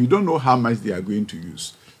prepaid, you don't know how much they are going to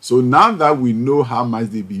use. So now that we know how much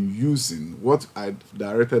they've been using, what I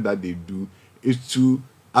directed that they do is to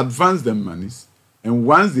advance the monies, and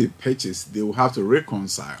once they purchase, they will have to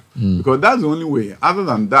reconcile, because that's the only way. Other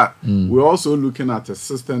than that, we're also looking at a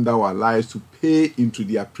system that will allow us to pay into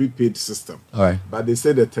their prepaid system. All right. But they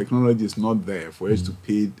say the technology is not there for us to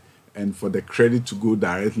pay and for the credit to go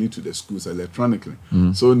directly to the schools electronically.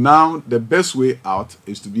 So now the best way out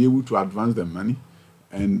is to be able to advance the money,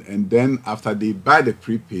 and then after they buy the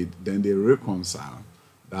prepaid, then they reconcile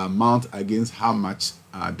the amount against how much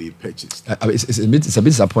they purchased. It's a bit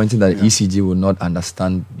disappointing that ECG will not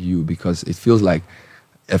understand you, because it feels like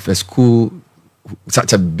if a school,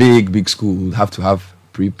 such a big school, will have to have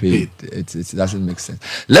prepaid, it doesn't make sense.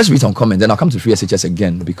 Let's read some comments, then I'll come to free SHS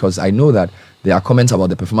again, because I know that there are comments about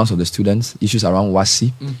the performance of the students, issues around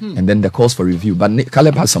WASI, and then the calls for review. But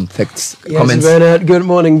Caleb has some comments. Bernard, good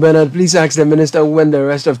morning, Bernard. Please ask the minister when the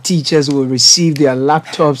rest of teachers will receive their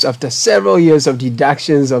laptops after several years of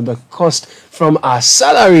deductions of the cost from our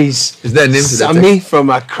salaries. Is there a name to that? Sami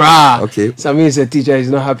from Accra. Okay. Sami is a teacher.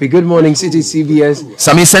 He's not happy. Good morning, Citi CBS.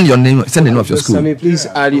 Sami, send your name. Send the name of your school. Sami, please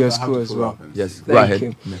add your school as well. Yes, Thank go ahead.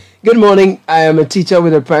 you. Good morning. I am a teacher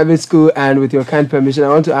with a private school, and with your kind permission, I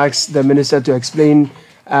want to ask the minister to explain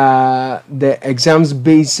the exams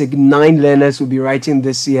basic 9 learners will be writing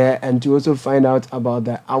this year, and to also find out about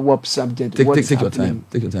the AWOP subject. Take your time.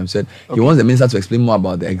 Take your time. Said he wants the minister to explain more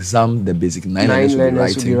about the exam, the basic 9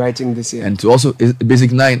 learners will be writing this year. And to also,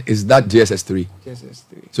 basic 9, is that JSS 3? JSS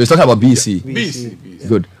 3. So he's talking about BC. BC.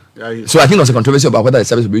 Good. Yeah, so I think there was a controversy about whether the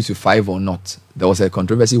service will be to 5 or not. There was a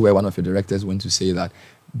controversy where one of your directors went to say that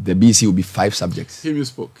the BC will be 5 subjects. He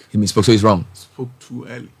misspoke. So he's wrong. Spoke too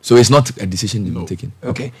early. So it's not a decision you've been taken.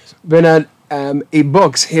 Okay. Bernard, a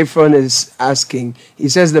box Hefron is asking. He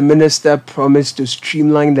says the minister promised to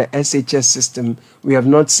streamline the SHS system. We have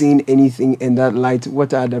not seen anything in that light.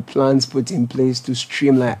 What are the plans put in place to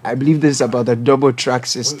streamline? I believe this is about the double track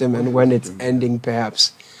system and when it's ending,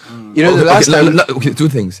 perhaps. You know, the last time. Two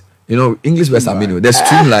things. You know, English West Amino. There's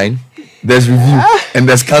streamline, there's review, and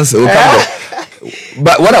there's cancel.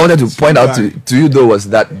 But what I wanted to point out to you though was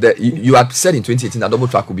that you had said in 2018 that double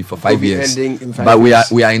track will be for 5 years. But we are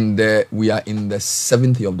in the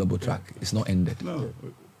 7th year of double track. It's not ended. No.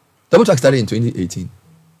 Double track started in 2018.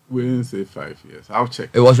 We didn't say 5 years. I'll check.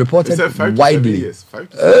 It was reported widely. 5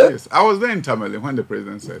 to 7 years. I was there in Tamale when the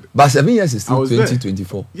president said it. But 7 years is still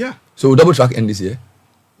 2024. Yeah. So will double track end this year?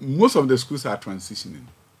 Most of the schools are transitioning.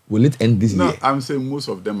 Will it end this year? No, I'm saying most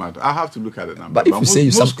of them are. I have to look at the number. But if you say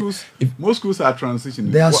most schools are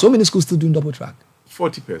transitioning. There are so many schools still doing double track.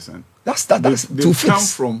 40%. That's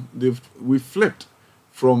we flipped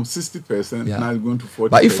from 60%. Now it's going to 40%.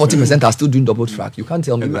 But if 40% are still doing double track, you can't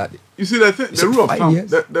tell me that. You see,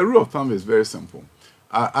 the rule of thumb is very simple.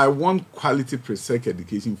 I want quality pre-sec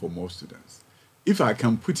education for more students. If I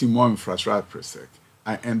can put in more infrastructure pre-sec,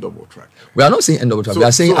 I end double track. We are not saying end double track. We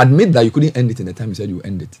are saying admit that you couldn't end it in the time you said you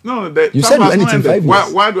end it. No, you said you end it in 5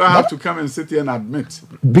 years. Why do I have to come and sit here and admit?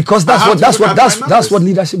 Because that's what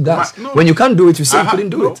leadership does. When you can't do it, you say you couldn't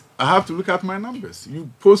do it. I have to look at my numbers. You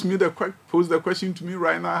pose the question to me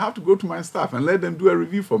right now. I have to go to my staff and let them do a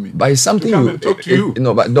review for me. But it's something talk to you.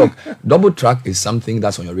 No, but Doc, double track is something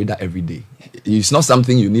that's on your radar every day. It's not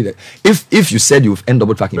something you need. If you said you've end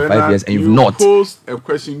double track in 5 years and you've not posed a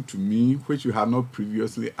question to me which you had not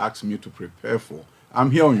previously asked me to prepare for.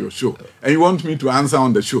 I'm here on your show and you want me to answer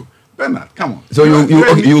on the show. Bernard, come on. So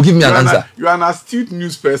you give me an answer. You are an astute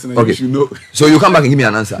news person and you should know. So you come back and give me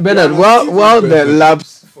an answer. Bernard, while the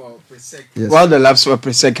labs for pre-sec, while the labs for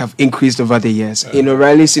pre-sec have increased over the years, in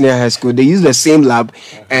O'Reilly Senior High School, they use the same lab,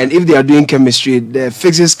 and if they are doing chemistry, the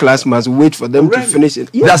physics class must wait for them to finish it.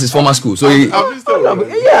 Yeah. That's his former school. So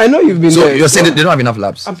I know you've been there. You're saying they don't have enough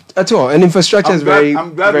labs at all, and infrastructure is very.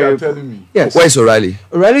 I'm glad you're telling me. Yes. Where is O'Reilly?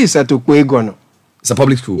 O'Reilly is at Okwegono. It's a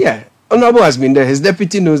public school. Yeah. Honorable has been there. His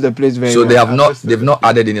deputy knows the place very well. So they've not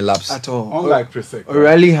added any labs at all. Unlike pre-sec.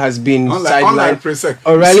 O'Reilly has been sidelined. Pre-sec.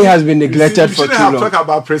 O'Reilly has been neglected for too long. Talk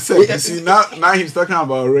about pre-sec. You see, now he's talking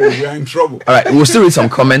about O'Reilly. We are in trouble. All right, we'll still read some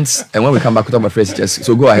comments, and when we come back, we'll talk about SHS.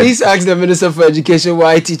 So go ahead. Please ask the Minister for Education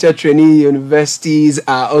why teacher trainee universities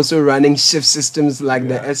are also running shift systems like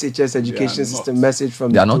the SHS education system. Message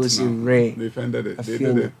from the Ray. They defended it. They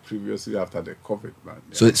did it previously after the COVID.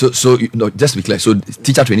 So just to be clear, so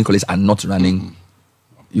teacher training colleges are not running.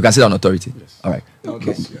 You can say that on authority. Yes. All right.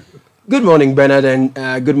 Okay. Good morning, Bernard, and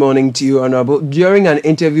good morning to you, Honorable. During an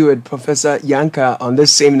interview with Professor Yanka on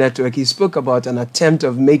this same network, he spoke about an attempt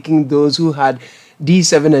of making those who had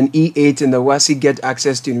D7 and E8 in the WASI get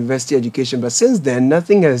access to university education. But since then,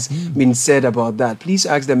 nothing has been said about that. Please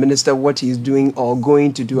ask the minister what he is doing or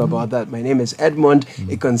going to do about that. My name is Edmond,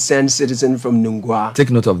 a concerned citizen from Nungwa.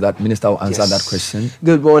 Take note of that. Minister will answer that question.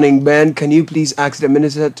 Good morning, Ben. Can you please ask the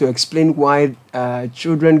minister to explain why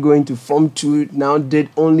children going to Form 2 now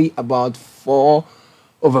did only about 4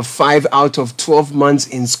 over 5 out of 12 months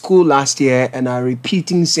in school last year and are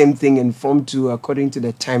repeating same thing in Form 2 according to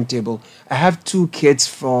the timetable? I have 2 kids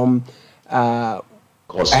from Form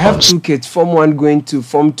 1 going to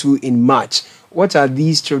Form 2 in March. What are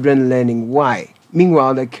these children learning? Why?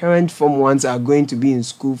 Meanwhile, the current Form 1s are going to be in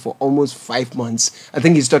school for almost 5 months. I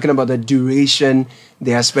think he's talking about the duration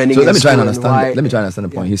they are spending in school. So let me try and understand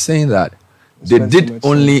the point. He's saying that they did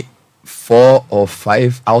only 4 or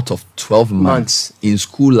 5 out of 12 months in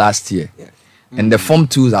school last year. Yeah. And the Form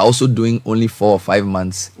 2s are also doing only 4 or 5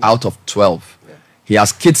 months out of 12. Yeah. He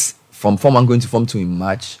has kids from Form 1 going to Form 2 in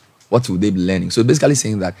March. What will they be learning? So basically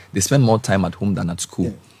saying that they spend more time at home than at school.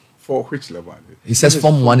 Yeah. For which level are they? He says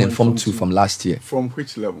Form 1 and Form 2 from last year. From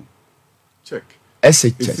which level? Check.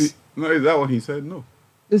 SHS. Is that what he said? No.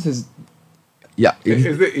 This is... Yeah.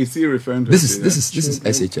 Is he referring to... This is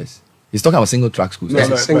SHS. He's talking about single track schools.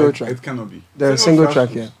 No, single track. It cannot be. There's single track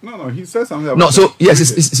here. Yeah. No, he said something about... No, so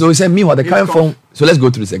yes, so he said, meanwhile, the current form... So let's go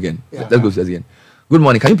through this again. Yeah. Let's go through this again. Good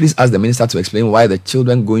morning. Can you please ask the minister to explain why the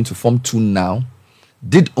children going to Form 2 now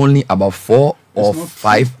did only about 4 or not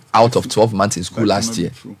 5 true. out of 12 months in school That last cannot be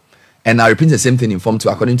year. true. And I repeat the same thing in Form 2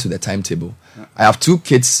 according to the timetable. I have 2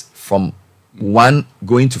 kids from 1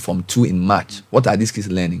 going to Form 2 in March. What are these kids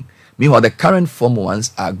learning? Meanwhile, the current Form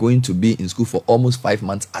 1s are going to be in school for almost 5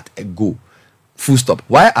 months at a go. Full stop.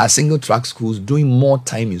 Why are single track schools doing more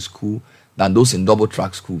time in school than those in double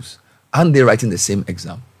track schools? Aren't they writing the same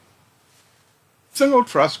exam? Single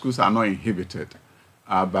track schools are not inhibited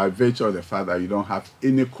by virtue of the fact that you don't have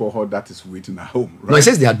any cohort that is waiting at home. Right? No, it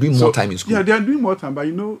says they are doing more time in school. Yeah, they are doing more time. But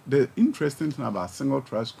you know, the interesting thing about single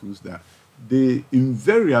track schools that they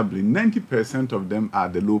invariably, 90% of them are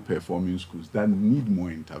the low performing schools that need more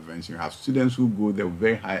intervention. You have students who go there with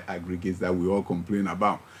very high aggregates that we all complain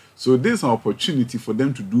about. So there's an opportunity for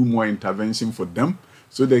them to do more intervention for them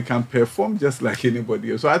so they can perform just like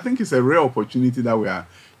anybody else. So I think it's a rare opportunity that we are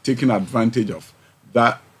taking advantage of.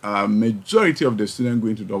 That majority of the students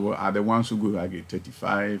going to double are the ones who go like at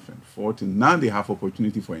 35 and 40. Now they have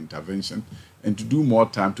opportunity for intervention and to do more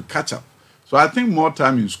time to catch up. So I think more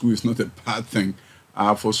time in school is not a bad thing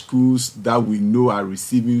for schools that we know are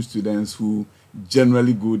receiving students who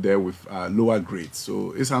generally go there with lower grades.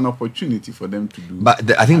 So it's an opportunity for them to do.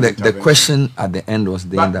 But I think the question at the end was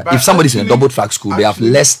that if somebody's in a double track school, they have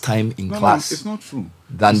less time in class. No, it's not true.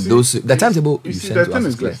 Than those. The timetable you see, sent the to us thing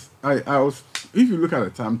is is clear. this. If you look at the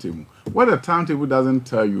timetable, what the timetable doesn't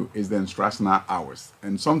tell you is the instructional hours.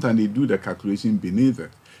 And sometimes they do the calculation beneath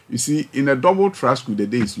it. You see, in a double track school, the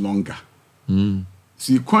day is longer.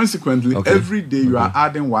 See, consequently, every day you are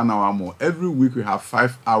adding 1 hour more. Every week you have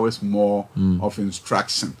 5 hours more of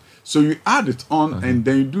instruction. So you add it on and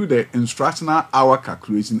then you do the instructional hour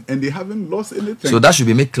calculation and they haven't lost anything. So that should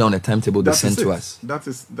be made clear on the timetable they sent to us. That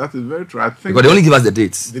is very true. I think because they only give us the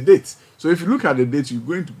dates. The dates. So if you look at the dates, you're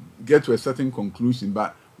going to get to a certain conclusion.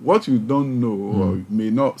 But what you don't know or may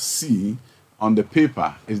not see on the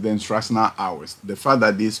paper is the instructional hours, the fact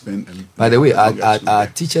that they spend. By the way, are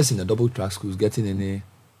teachers in the double track schools getting any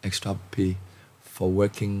extra pay for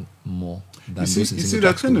working more than those in single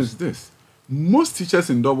track schools? The thing is this. Most teachers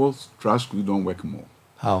in double track schools don't work more.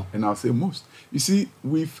 How? And I'll say most. You see,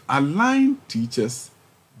 we've aligned teachers,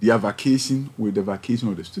 their vacation with the vacation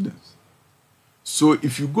of the students. So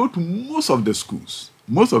if you go to most of the schools,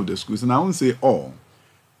 and I won't say all,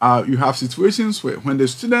 you have situations where when the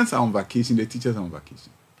students are on vacation, the teachers are on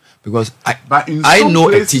vacation. Because I know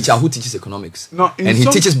places, a teacher who teaches economics, and he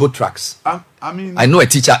some, teaches both tracks. I mean, I know a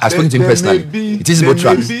teacher. I've spoken to him personally. He teaches both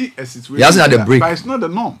tracks. He hasn't had a break. But it's not the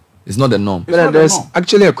norm. It's not the norm. But there's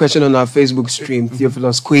actually a question on our Facebook stream,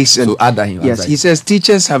 Theophilus Quason. So add that in. Yes, he says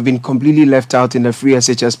teachers have been completely left out in the free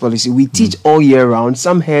SHS policy. We teach all year round.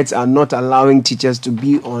 Some heads are not allowing teachers to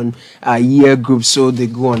be on year groups, so they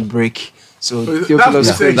go on break. So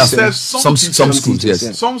Theophilus Quason. Some schools,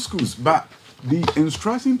 yes. Some schools, but the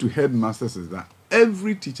instruction to headmasters is that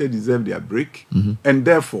every teacher deserves their break, and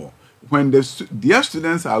therefore, when their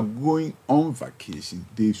students are going on vacation,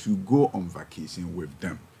 they should go on vacation with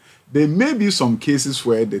them. There may be some cases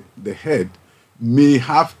where the head may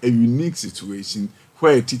have a unique situation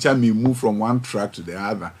where a teacher may move from one track to the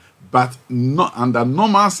other, but not under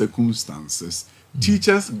normal circumstances,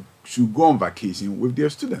 teachers should go on vacation with their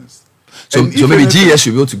students. So maybe GS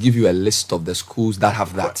should be able to give you a list of the schools that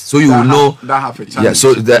have that, so you will know that have a chance. Yeah.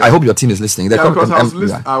 So I hope your team is listening.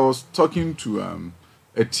 Because I was talking to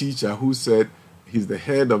a teacher who said he's the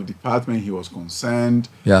head of department. He was concerned,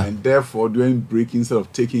 and therefore during break, instead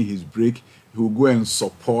of taking his break, he will go and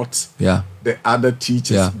support the other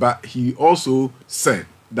teachers. But he also said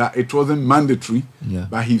that it wasn't mandatory,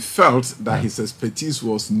 but he felt that his expertise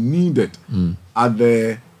was needed at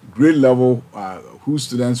the grade level whose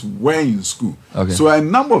students were in school. So a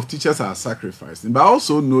number of teachers are sacrificing. But I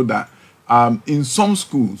also know that in some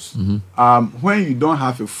schools, when you don't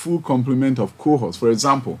have a full complement of cohorts, for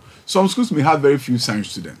example, some schools may have very few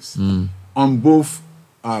science students on both,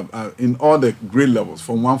 in all the grade levels,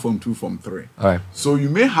 from 1, from 2, from 3. So you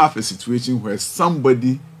may have a situation where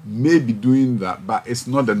somebody may be doing that, but it's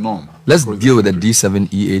not the norm. Let's deal with the D7,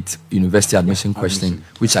 E8 university admission question,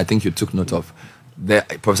 which I think you took note of.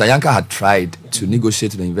 Professor Yanka had tried to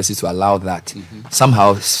negotiate with the university to allow that.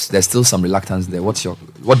 Somehow, there's still some reluctance there. What do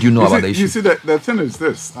you know about the issue? You see, the thing is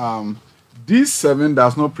this. D7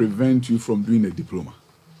 does not prevent you from doing a diploma.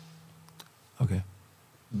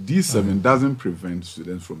 D7 doesn't prevent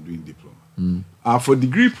students from doing diploma. For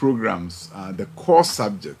degree programs, the core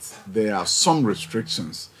subjects, there are some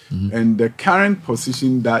restrictions. And the current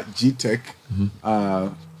position that GTech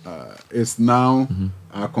is now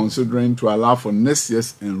considering to allow for next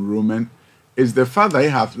year's enrollment is the fact that you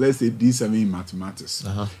have, let's say, D7 in mathematics.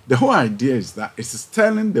 The whole idea is that it's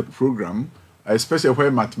telling the program especially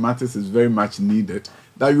where mathematics is very much needed,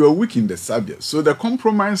 that you are weak in the subject. So the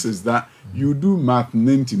compromise is that you do math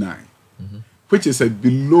 99, which is a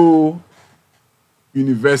below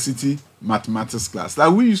university mathematics class that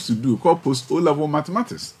we used to do called post-O-level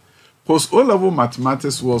mathematics. Post-O-level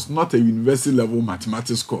mathematics was not a university-level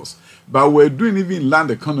mathematics course, but we're doing it even in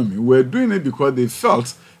land economy. We're doing it because they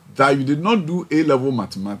felt that you did not do A-level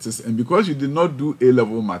mathematics, and because you did not do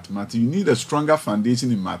A-level mathematics, you need a stronger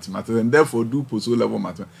foundation in mathematics, and therefore do post-O-level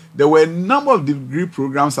mathematics. There were a number of degree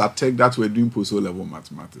programs at Tech that were doing post-O-level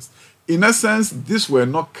mathematics. In essence, these were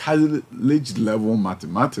not college-level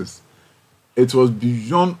mathematics. It was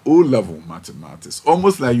beyond O-level mathematics,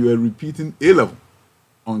 almost like you were repeating A-level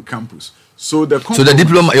on campus. So the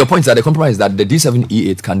diploma, your point is that the compromise is that the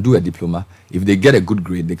D7E8 can do a diploma. If they get a good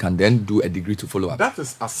grade, they can then do a degree to follow up. That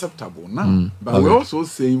is acceptable now. But we're also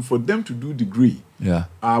saying for them to do degree,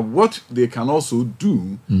 what they can also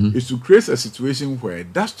do is to create a situation where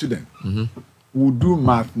that student will do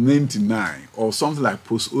math 99 or something like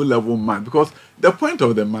post-O-level math. Because the point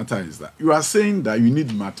of the matter is that you are saying that you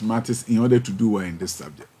need mathematics in order to do well in this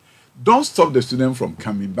subject. Don't stop the student from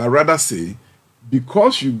coming, but rather say,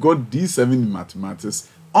 because you got D7 in mathematics,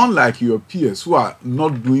 unlike your peers who are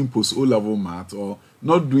not doing post-O-level math or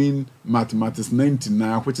not doing mathematics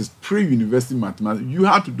 99, which is pre-university mathematics, you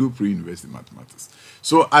have to do pre-university mathematics.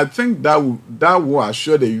 So I think that will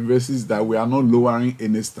assure the universities that we are not lowering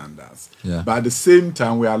any standards. But at the same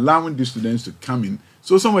time, we are allowing the students to come in.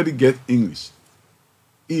 So somebody get English,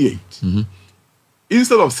 E8.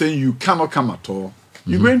 Instead of saying you cannot come at all,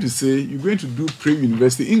 you're going to say you're going to do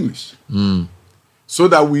pre-university English. So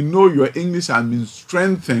that we know your English has been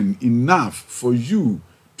strengthened enough for you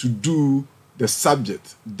to do the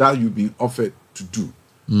subject that you've been offered to do.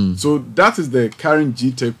 So that is the current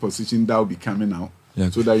GTech position that will be coming out.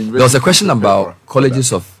 So that there was a question about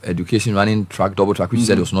colleges of education running track, double track, which you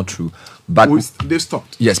said was not true. But they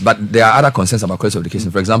stopped. Yes, but there are other concerns about colleges of education.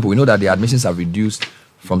 For example, we know that the admissions have reduced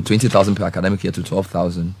from 20,000 per academic year to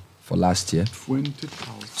 12,000 for last year.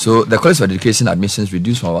 20,000. So the College of Education admissions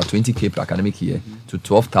reduced from about 20K per academic year to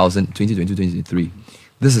 12,000 2022-2023.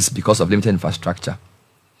 This is because of limited infrastructure.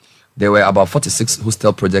 There were about 46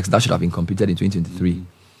 hostel projects that should have been completed in 2023,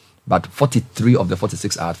 but 43 of the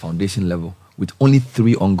 46 are at foundation level, with only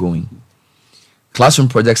 3 ongoing. Classroom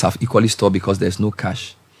projects have equally stalled because there is no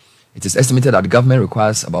cash. It is estimated that the government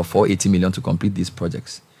requires about 480 million to complete these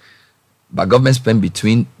projects, but government spent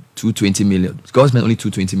between 220 million. Government spent only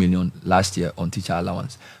 220 million last year on teacher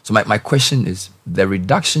allowance. So my question is, the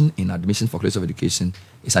reduction in admission for colleges of education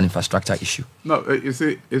is an infrastructure issue. No, you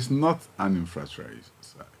see, it's not an infrastructure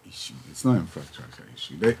issue. It's not an infrastructure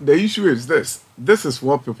issue. The issue is this. This is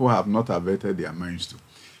what people have not averted their minds to.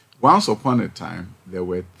 Once upon a time, there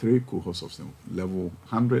were 3 cohorts of level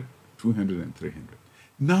 100, 200, and 300.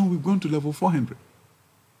 Now we've gone to level 400.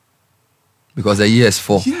 Because the year is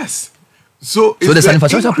 4. Yes. So there's an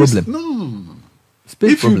infrastructure problem. No.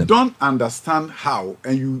 Space if problem. you don't understand how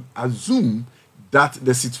and you assume that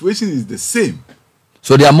the situation is the same.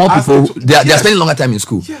 So there are more people, they are spending longer time in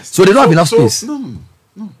school. Yes. So they don't have enough space. No.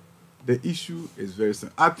 The issue is very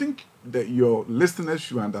simple. I think that your listeners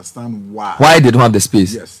should understand why. Why they don't have the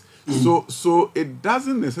space. Yes. So it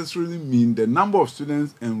doesn't necessarily mean the number of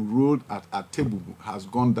students enrolled at Atebubu has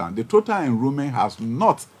gone down. The total enrollment has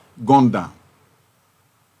not gone down.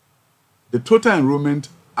 The total enrollment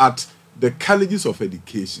at the colleges of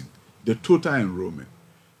education, the total enrollment.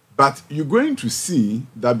 But you're going to see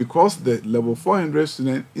that because the level 400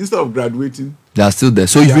 students, instead of graduating, they are still there.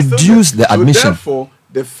 So you reduce the admission. So therefore,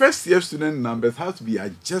 the first year student numbers have to be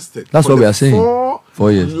adjusted. That's what we are saying.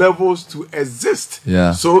 4 years. Levels to exist.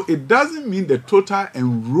 Yeah. So it doesn't mean the total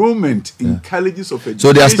enrollment in colleges of education.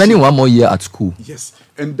 So they are spending 1 more year at school. Yes.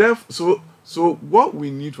 And therefore, so what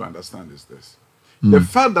we need to understand is this. The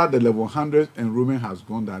fact that the level 100 enrollment has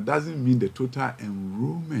gone down doesn't mean the total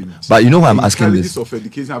enrollment. But you know why I'm asking this? Of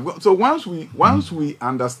education have gone. So once we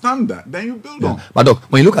understand that, then you build on. But Doc,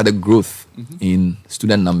 when you look at the growth in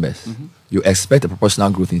student numbers, you expect a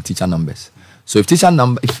proportional growth in teacher numbers. So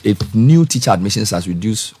if new teacher admissions has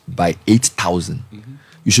reduced by 8,000,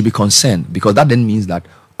 you should be concerned, because that then means that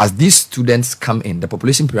as these students come in, the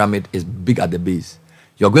population pyramid is big at the base.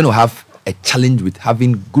 You're going to have a challenge with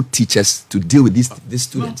having good teachers to deal with these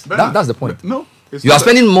students. No, Bernard, that's the point. No, you are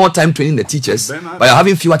spending more time training the teachers, Bernard, but you're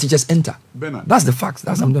having fewer teachers enter. Bernard, that's the fact.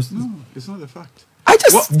 No, it's not the fact. I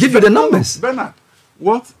just give you the numbers. Bernard,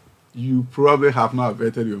 what you probably have not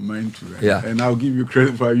averted your mind to, right? And I'll give you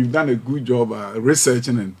credit for it. You've done a good job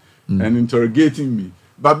researching and interrogating me.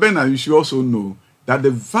 But Bernard, you should also know that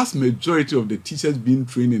the vast majority of the teachers being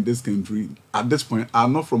trained in this country at this point are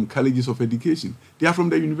not from colleges of education. They are from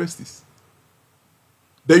the universities.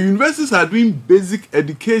 The universities are doing basic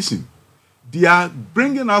education. They are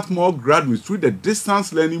bringing out more graduates through the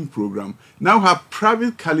distance learning program. Now have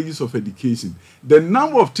private colleges of education. The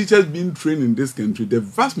number of teachers being trained in this country, the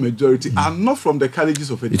vast majority are not from the colleges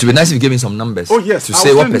of education. It would be nice if you gave me some numbers. Oh, yes. To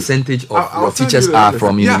say what percentage of your teachers are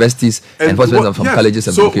from universities and what percentage are from colleges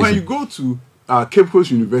of education. So when you go to Cape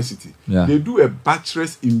Coast University, they do a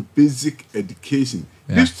bachelor's in basic education.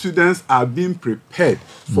 These students are being prepared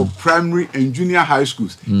for primary and junior high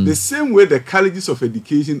schools. The same way the colleges of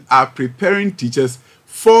education are preparing teachers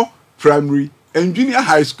for primary and junior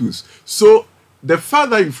high schools. So the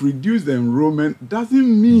fact that you've reduced the enrollment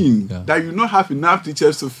doesn't mean that you don't have enough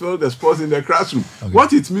teachers to fill the spots in the classroom. Okay.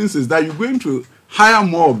 What it means is that you're going to hire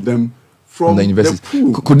more of them from the universities.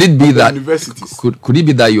 Could it be that could it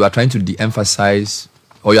be that you are trying to de-emphasize,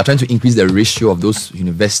 or you are trying to increase the ratio of those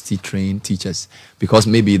university-trained teachers because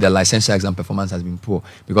maybe the licensure exam performance has been poor?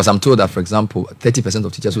 Because I'm told that, for example, 30%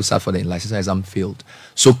 of teachers who sat for the licensure exam failed.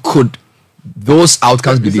 So could those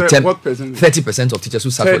outcomes be determined? 30% of teachers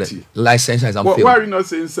who sat for the licensure exam failed. Why are you not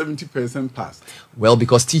saying 70% passed? Well,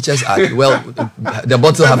 because teachers are, the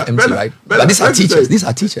bottle have empty, right? But these are teachers. These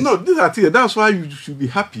are teachers. No, these are teachers. That's why you should be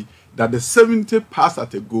happy that the 70 pass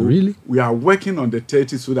at a go. Really? We are working on the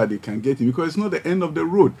 30 so that they can get it, because it's not the end of the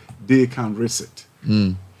road. They can reset.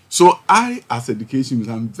 So I, as education,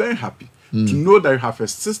 I'm very happy to know that you have a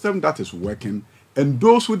system that is working, and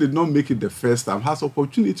those who did not make it the first time has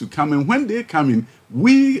opportunity to come in. When they come in,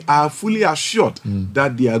 we are fully assured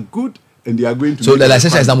that they are good and they are going to. So the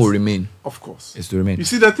licensure exam will remain. Of course, it's to remain. You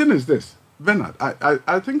see, the thing is this, Bernard,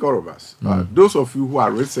 I think all of us, those of you who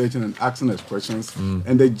are researching and asking us questions,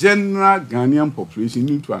 and the general Ghanaian population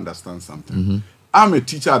need to understand something. I'm a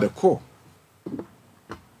teacher at the core.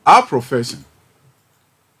 Our profession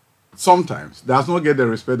sometimes does not get the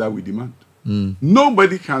respect that we demand.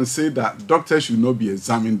 Nobody can say that doctors should not be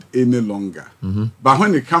examined any longer. But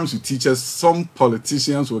when it comes to teachers, some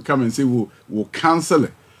politicians will come and say, we'll cancel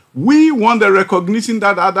it. We want the recognition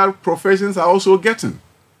that other professions are also getting.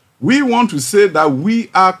 We want to say that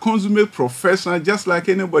we are consummate professionals just like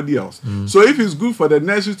anybody else. So if it's good for the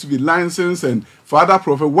nurses to be licensed and for other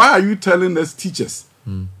professions, why are you telling us teachers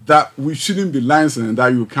that we shouldn't be licensed and that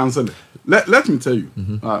you cancel it? Let me tell you,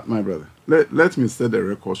 my brother, let me set the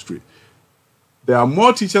record straight. There are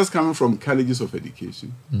more teachers coming from colleges of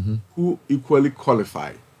education who equally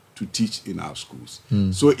qualify to teach in our schools.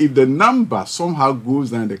 So if the number somehow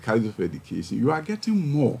goes down in the colleges of education, you are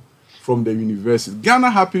getting more from the university. Ghana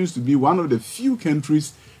happens to be one of the few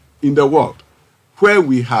countries in the world where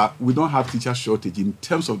we don't have teacher shortage in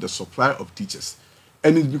terms of the supply of teachers.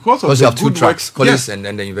 And it's because of you have two tracks, colleges and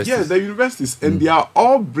the universities. Yes, the universities. And they are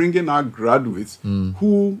all bringing out graduates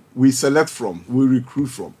who we select from, we recruit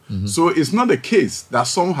from. So it's not the case that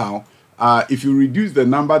somehow, if you reduce the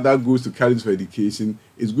number that goes to colleges of education,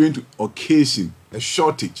 it's going to occasion a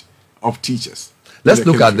shortage of teachers. Let's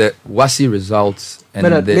look at the WASI results.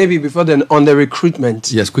 And maybe before then, on the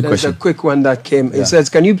recruitment. Yes, quick question. There's a quick one that came. It says,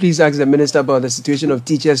 can you please ask the minister about the situation of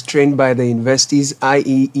teachers trained by the universities,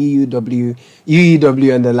 i.e.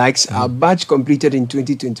 UEW and the likes? Our batch completed in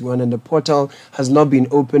 2021 and the portal has not been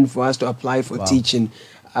open for us to apply for teaching.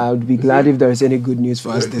 I would be glad if there is any good news for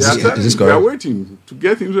us this year. Is this correct? We are waiting to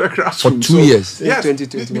get into the classroom. For 2 years? Yes,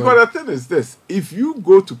 because the thing is this. If you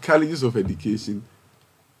go to colleges of education,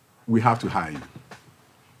 we have to hire you.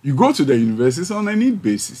 You go to the universities on a need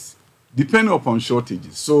basis, depending upon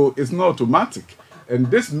shortages. So it's not automatic. And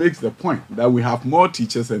this makes the point that we have more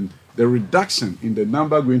teachers, and the reduction in the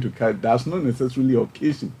number going to college does not necessarily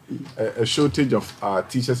occasion a shortage of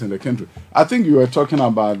teachers in the country. I think you were talking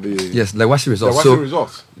about the WASI results. The WASI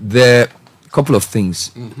results. There are a couple of things.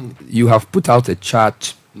 You have put out a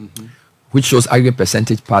chart which shows aggregate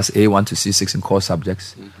percentage pass A1 to C6 in core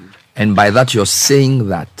subjects. And by that, you're saying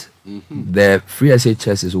that the free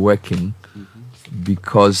SHS is working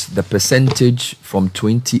because the percentage from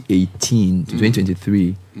 2018 to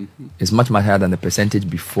 2023 is much higher than the percentage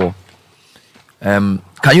before. Can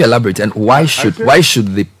you elaborate? And why should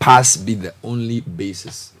the pass be the only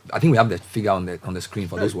basis? I think we have the figure on the screen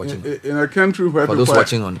for those watching. In a country where for those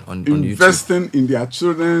watching on investing YouTube. In their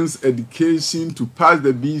children's education to pass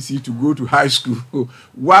the BC to go to high school,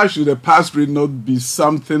 why should the pass rate not be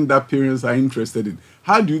something that parents are interested in?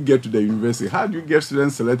 How do you get to the university? How do you get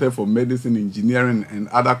students selected for medicine, engineering, and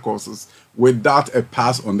other courses without a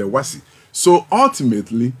pass on the WASI? So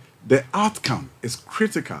ultimately, the outcome is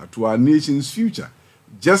critical to our nation's future.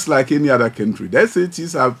 Just like any other country, the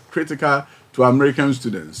SATs are critical to American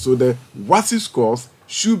students. So the WASI scores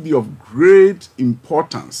should be of great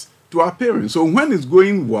importance to our parents. So when it's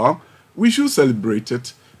going well, we should celebrate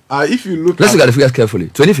it. If you look Let's look at the figures carefully.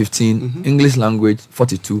 2015, English language,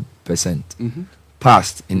 42%.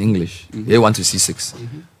 Passed in English, A1 to C6.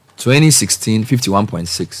 2016,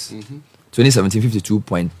 51.6. 2017,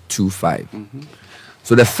 52.25.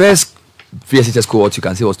 So the first SHS cohort you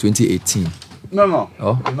can say was 2018. No.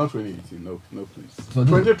 Oh? Not 2018. No, please. So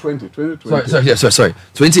 2020. Sorry.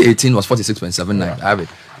 2018 was 46.79. Yeah. I have it.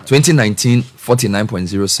 2019,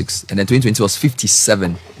 49.06. And then 2020 was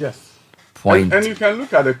 57. Yes. Point. And you can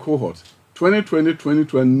look at the cohort. 2020,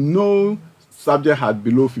 2020, no subject had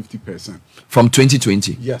below 50%. From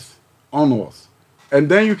 2020? Yes, onwards. And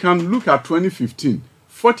then you can look at 2015,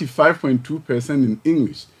 45.2% in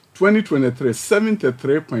English. 2023,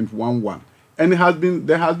 73.11. And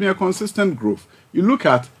there has been a consistent growth. You look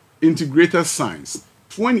at integrated science,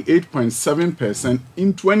 28.7%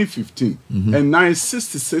 in 2015, and now it's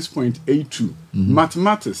 66.82.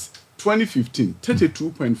 Mathematics, 2015,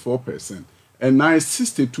 32.4%, and now it's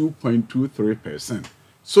 62.23%.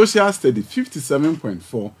 Social studies,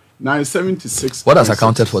 57.4%, now it's 76%. What has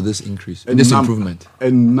accounted for this increase, this improvement?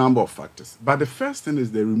 A number of factors. But the first thing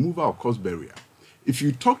is the removal of cost barrier. If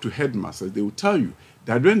you talk to headmasters, they will tell you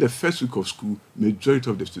that during the first week of school, majority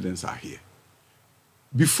of the students are here.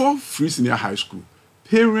 Before free senior high school,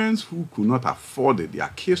 parents who could not afford it, their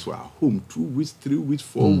kids were at home 2 weeks, 3 weeks,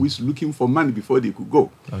 4 weeks looking for money before they could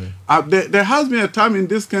go. Okay. There has been a time in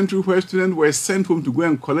this country where students were sent home to go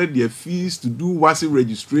and collect their fees to do WASI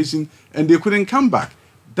registration, and they couldn't come back.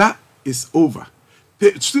 That is over.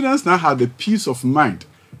 The students now have the peace of mind.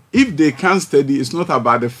 If they can't study, it's not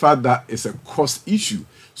about the fact that it's a cost issue.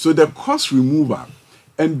 So the cost removal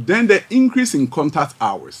and then the increase in contact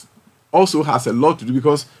hours also has a lot to do,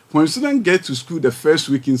 because when students get to school the first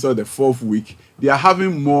week instead of the fourth week, they are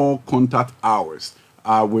having more contact hours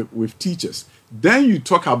with teachers. Then you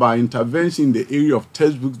talk about intervention in the area of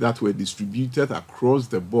textbooks that were distributed across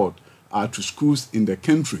the board to schools in the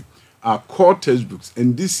country, core textbooks.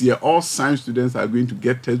 And this year, all science students are going to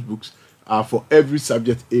get textbooks for every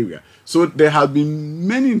subject area. So there have been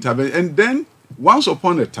many interventions. And then once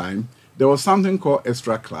upon a time, there was something called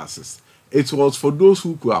extra classes. It was for those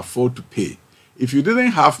who could afford to pay. If you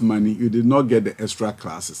didn't have money, you did not get the extra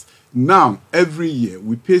classes. Now, every year,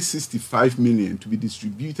 we pay 65 million to be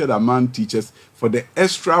distributed among teachers for the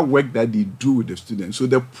extra work that they do with the students. So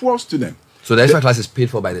the poor student. So the extra class is paid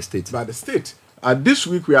for by the state? By the state. This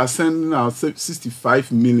week, we are sending out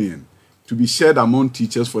 65 million to be shared among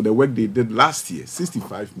teachers for the work they did last year,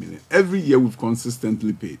 65 million. Every year, we've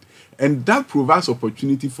consistently paid. And that provides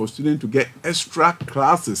opportunity for students to get extra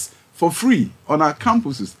classes for free on our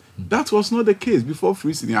campuses. That was not the case before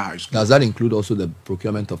free senior high school. Does that include also the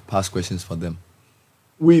procurement of past questions for them?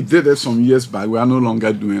 We did it some years back. We are no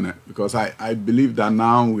longer doing it because I believe that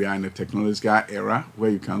now we are in a technological era where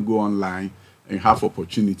you can go online and have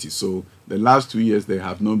opportunities. So the last 2 years, there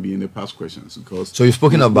have not been any past questions. Because so you've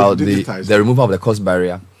spoken about the removal of the cost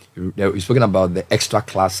barrier. You've spoken about the extra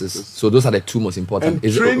classes. Yes. So those are the two most important.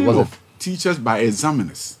 And training of teachers by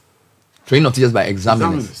examiners. Training of teachers by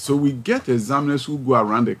examiners. So we get examiners who go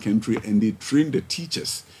around the country and they train the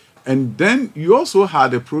teachers. And then you also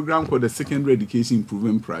had a program called the Secondary Education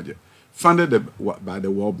Improvement Project, funded by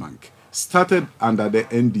the World Bank, started under the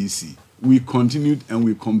NDC. We continued and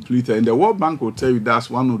we completed. And the World Bank will tell you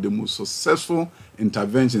that's one of the most successful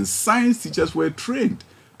interventions. Science teachers were trained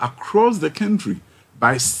across the country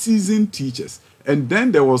by seasoned teachers. And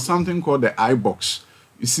then there was something called the iBox.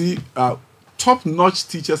 You see, top-notch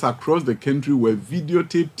teachers across the country were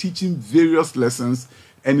videotaped teaching various lessons,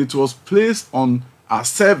 and it was placed on a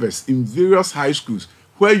service in various high schools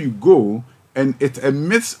where you go and it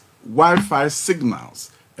emits Wi-Fi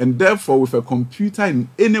signals. And therefore, with a computer in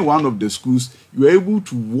any one of the schools, you're able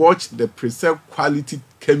to watch the preserved quality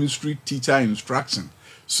chemistry teacher instruction.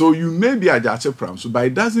 So you may be a Jachepram, but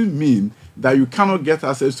it doesn't mean that you cannot get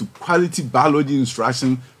access to quality biology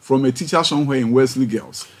instruction from a teacher somewhere in Wesley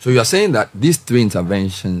Girls. So you are saying that these three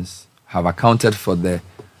interventions have accounted for the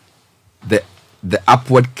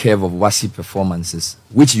upward curve of WASI performances,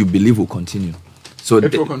 which you believe will continue. So,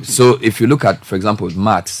 so if you look at, for example,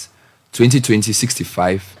 maths, 2020,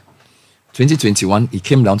 65. 2021, it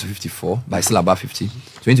came down to 54, but still above 50.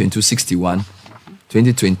 2022, 61.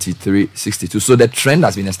 2023, 62. So the trend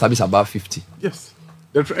has been established above 50. Yes.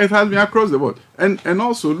 It has been across the board. And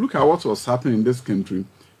also, look at what was happening in this country.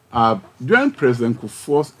 During President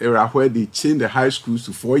Kufuor's era, where they changed the high schools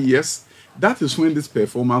to 4 years, that is when this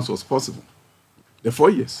performance was possible. The 4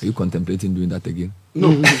 years. Are you contemplating doing that again?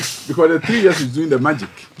 No, because the 3 years is doing the magic.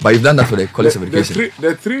 But you've done that for the College of Education.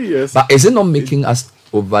 The 3 years. But is it not making us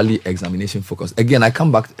overly examination focused? Again, I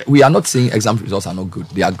come back. We are not saying exam results are not good.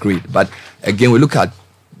 They are great. But again, we look at,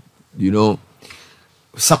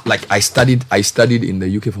 like I studied in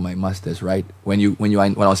the UK for my masters, right? When I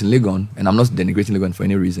was in Legon, and I'm not denigrating Legon for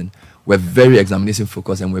any reason, we're very examination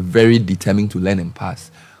focused and we're very determined to learn and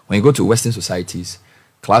pass. When you go to Western societies,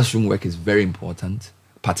 classroom work is very important,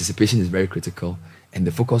 participation is very critical, and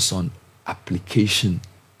the focus on application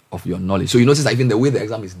of your knowledge. So you notice that even the way the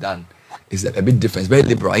exam is done is a bit different. It's very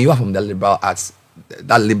liberal, and you are from the liberal arts,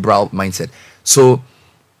 that liberal mindset. So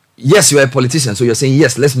yes, you're a politician, so you're saying,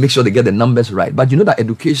 yes, let's make sure they get the numbers right. But you know that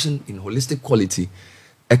education in holistic quality,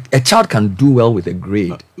 a child can do well with a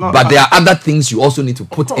grade, but there are other things you also need to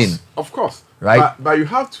put in. Of course. Right? But you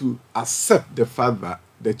have to accept the fact that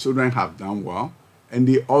the children have done well, and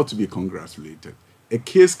they ought to be congratulated. A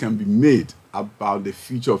case can be made about the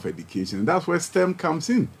future of education, and that's where STEM comes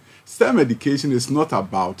in. STEM education is not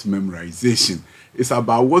about memorization. It's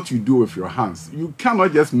about what you do with your hands. You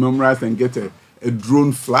cannot just memorize and get a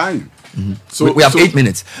drone flying. Mm-hmm. So we have 8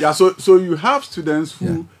 minutes. Yeah, so you have students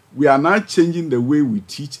who we are now changing the way we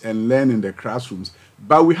teach and learn in the classrooms.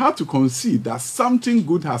 But we have to concede that something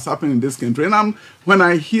good has happened in this country. And when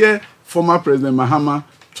I hear former President Mahama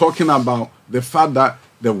talking about the fact that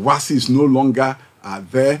the WASI is no longer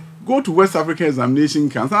there, go to West African Examination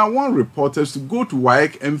Council. I want reporters to go to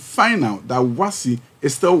WAEC and find out that WASI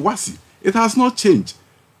is still WASI. It has not changed.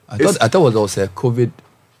 I thought it was also a COVID.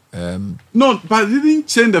 No, but it didn't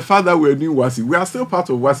change the fact that we're doing WASI. We are still part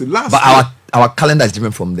of WASI. But our calendar is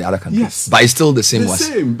different from the other countries. Yes. But it's still the same The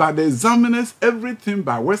WASI. same, but the examiners, everything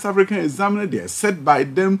by West African examiners, they are set by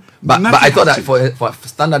them. But I thought that for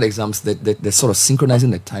standard exams, the sort of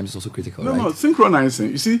synchronizing the times is also critical, right? No,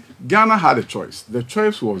 synchronizing. You see, Ghana had a choice. The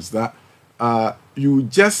choice was that you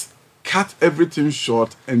just cut everything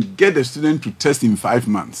short and get the student to test in 5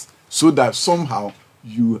 months so that somehow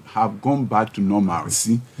you have gone back to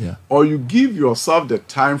normalcy. Yeah. Or you give yourself the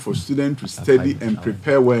time for students to study and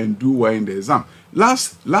prepare well and do well in the exam.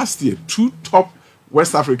 Last year, 2 top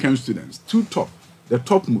West African students, the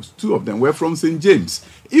topmost, 2 of them were from St. James.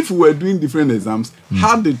 If we were doing different exams,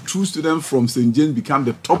 how did 2 students from St. James become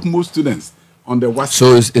the topmost students on the WASI?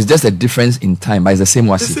 So it's just a difference in time, but it's the same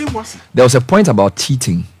WASI. The same WASI. There was a point about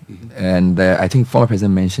cheating, and I think former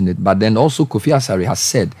president mentioned it, but then also Kofi Asare has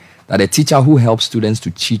said that a teacher who helps students to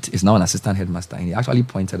cheat is now an assistant headmaster, and he actually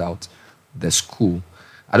pointed out the school.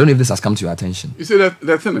 I don't know if this has come to your attention. You see,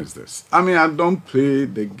 the thing is this. I mean, I don't play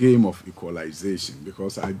the game of equalization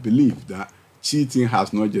because I believe that cheating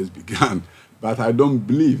has not just begun, but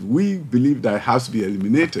we believe that it has to be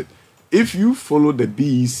eliminated. If you follow the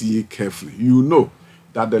BECA carefully, you know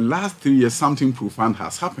that the last 3 years something profound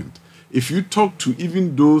has happened. If you talk to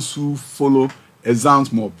even those who follow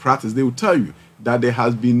exams more practice, they will tell you that there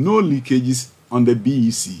has been no leakages on the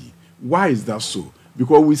BECE. Why is that so?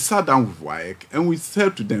 Because we sat down with WAEC and we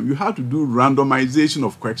said to them, you have to do randomization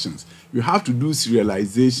of questions. You have to do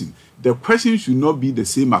serialization. The questions should not be the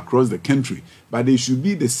same across the country, but they should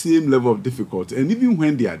be the same level of difficulty. And even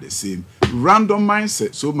when they are the same, randomize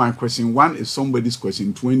it. So my question 1 is somebody's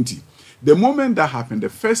question 20. The moment that happened, the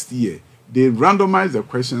first year, they randomized the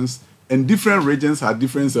questions and different regions had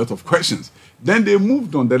different set of questions. Then they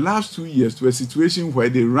moved on the last 2 years to a situation where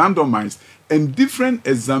they randomized and different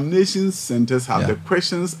examination centers have the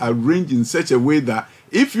questions arranged in such a way that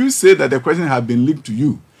if you say that the question has been leaked to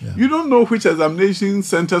you, you don't know which examination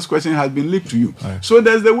center's question has been leaked to you. Right. So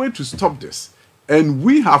there's a way to stop this. And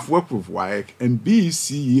we have worked with WAEC and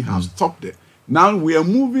BECE have stopped it. Now we are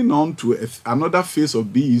moving on to another phase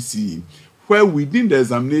of BECE where within the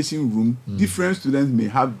examination room, different students may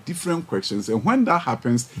have different questions. And when that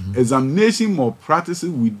happens, examination more practices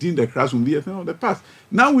within the classroom be a thing of the past.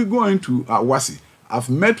 Now we go into WASI. I've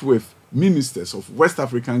met with ministers of West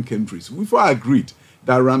African countries. We've all agreed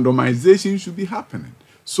that randomization should be happening.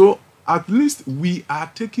 So at least we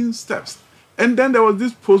are taking steps. And then there was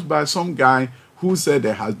this post by some guy who said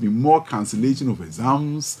there has been more cancellation of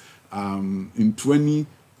exams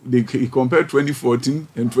he compared 2014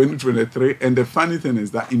 and 2023, and the funny thing is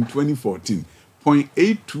that in 2014,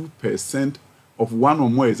 0.82% of one or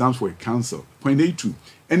more exams were cancelled, 0.82,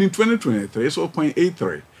 and in 2023, it's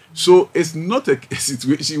 0.83. So it's not a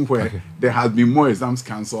situation where there has been more exams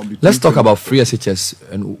cancelled. Let's talk about free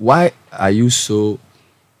SHS, and why are you so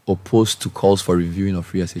opposed to calls for reviewing of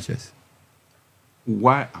free SHS?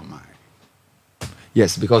 Why am I?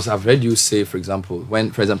 Yes, because I've read you say, for example,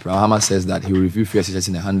 when President Mahama says that he will review free SHS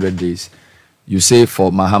in 100 days, you say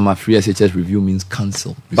for Mahama, free SHS review means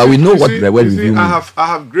cancel. But we know what the word review means. I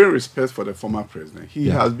have great respect for the former president. He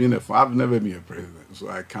has been I've never been a president, so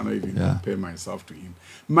I cannot even compare myself to him.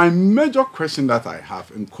 My major question that I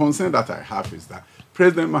have and concern that I have is that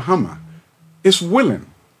President Mahama is willing.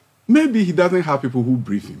 Maybe he doesn't have people who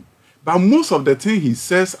brief him, but most of the things he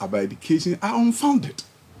says about education are unfounded.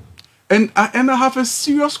 And I have a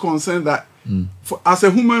serious concern that as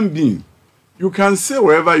a human being, you can say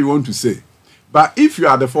whatever you want to say. But if you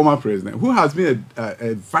are the former president, who has been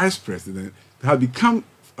a vice president, has become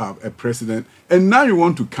a president, and now you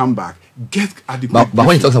want to come back, get adequate. But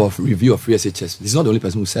when he talks about review of free SHS, he's not the only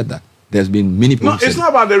person who said that. There's been many people. No, it's not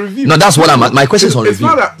about the review. No, that's what my question is on review.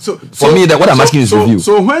 For me, what I'm asking is review.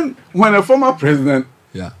 So when a former president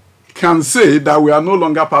can say that we are no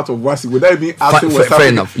longer part of WASI without being asking West Africa. Fair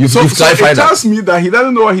enough. You've clarified it tells me that he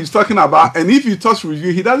doesn't know what he's talking about, and if he talks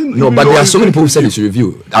review, he doesn't. No, but there are so many people who said it's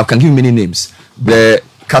review. I can give you many names. The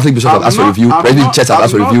Catholic Bishop has asked for review, Presbyterian Church has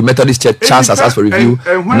asked for review, Methodist Church has asked for review,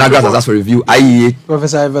 Nagas has asked for review, IEA,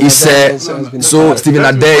 Professor so Stephen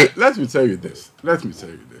Ade. Let me tell you this.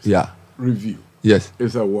 Yeah. Review. Yes.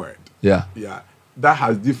 Is a word. Yeah. Yeah. That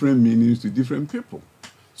has different meanings to different people.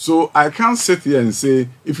 So I can't sit here and say,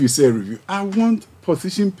 if you say review, I want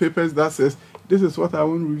position papers that says this is what I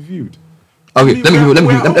want reviewed. Okay,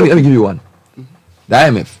 let me give you one. The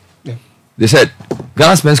IMF. Yeah. They said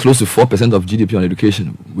Ghana spends close to 4% of GDP on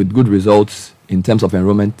education with good results in terms of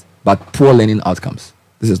enrollment, but poor learning outcomes.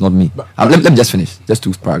 This is not me. Let me just finish. Just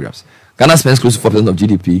 2 paragraphs. Ghana spends close to 4% of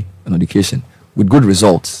GDP on education with good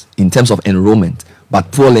results in terms of enrollment,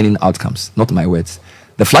 but poor learning outcomes. Not my words.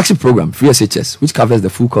 The flagship program, Free SHS, which covers the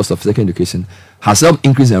full cost of secondary education, has helped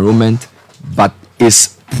increase enrollment, but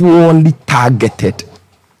is poorly targeted.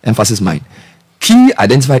 Emphasis mine. Key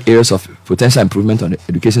identified areas of potential improvement on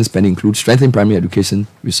education spending include strengthening primary education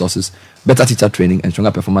resources, better teacher training, and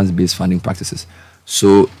stronger performance-based funding practices.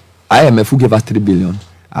 So, IMF, who gave us 3 billion,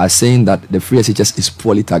 are saying that the free SHS is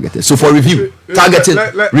poorly targeted. So, for review, targeting,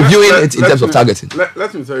 reviewing it in terms of targeting.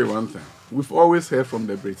 Let me tell you one thing. We've always heard from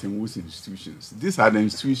the Bretton Woods institutions. These are the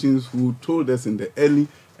institutions who told us in the early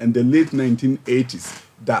and the late 1980s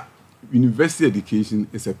that university education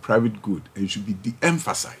is a private good and should be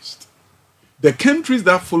de-emphasized. The countries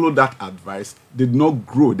that followed that advice did not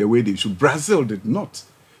grow the way they should. Brazil did not.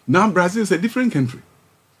 Now Brazil is a different country.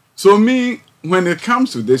 So when it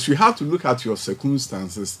comes to this, you have to look at your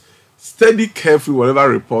circumstances, study carefully whatever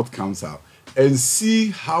report comes out, and see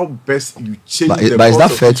how best you change. But is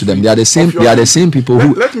that fair to them? They are the same. They are the same people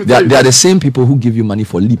who. They are the same people who give you money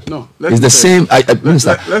for LEAP. No, it's the same.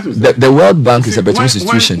 Minister, the World Bank is a better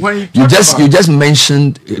institution. You just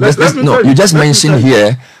mentioned. You just mentioned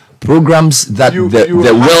here programs that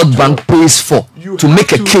the World Bank pays for to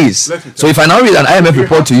make a case. So if I now read an IMF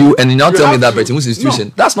report to you and you now tell me that Bretton Woods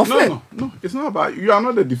institution, that's not fair. No, it's not about you. Are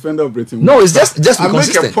not the defender of Bretton Woods. No, it's just I'm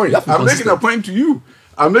making a point. I'm making a point to you.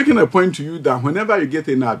 I'm making a point to you that whenever you get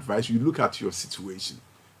any advice, you look at your situation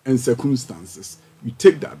and circumstances. You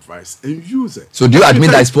take the advice and use it. So do you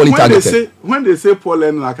admit that it's poorly targeted? When they say poor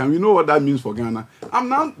learning outcome, you know what that means for Ghana. I'm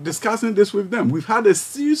now discussing this with them. We've had a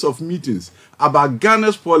series of meetings about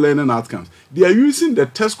Ghana's poor learning outcomes. They are using the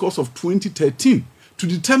test scores of 2013 to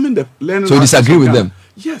determine the learning outcomes. So you disagree with them?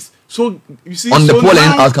 Yes. So you see, on the poor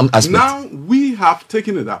learning outcome aspect. Now we have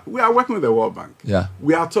taken it up. We are working with the World Bank. Yeah.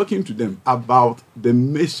 We are talking to them about the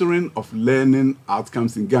measuring of learning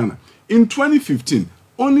outcomes in Ghana. In 2015,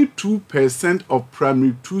 only 2% of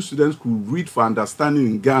primary 2 students could read for understanding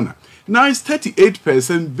in Ghana. Now it's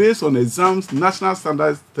 38% based on exams, national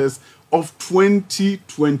standards test of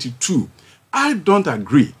 2022. I don't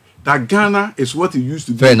agree that Ghana is what it used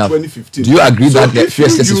to be in 2015. Do you agree that the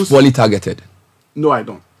FSS is poorly targeted? No, I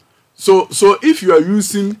don't. So if you are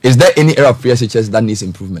using... Is there any area of FSHS that needs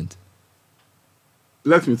improvement?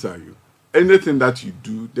 Let me tell you. Anything that you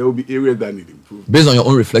do, there will be areas that need improvement. Based on your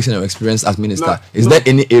own reflection and experience as minister, is there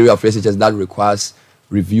any area of SHS that requires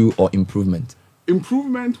review or improvement?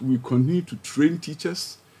 Improvement, we continue to train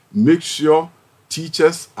teachers, make sure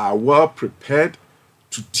teachers are well prepared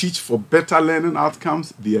to teach for better learning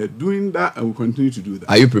outcomes. They are doing that and will continue to do that.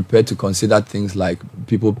 Are you prepared to consider things like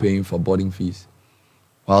people paying for boarding fees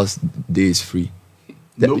whilst day is free?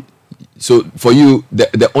 No. So for you,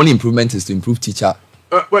 the only improvement is to improve teacher.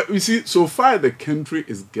 Well, you see, so far the country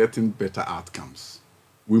is getting better outcomes.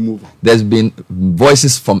 We move on. There's been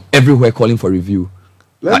voices from everywhere calling for review.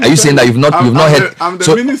 Are you saying that you've not heard?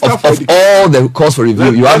 So of all the calls for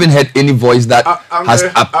review, you haven't heard any voice that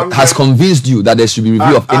has convinced you that there should be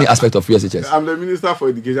review of any aspect of SHS? I'm the Minister for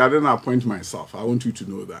Education. I didn't appoint myself. I want you to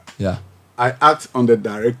know that. Yeah. I act on the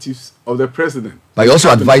directives of the president. But you also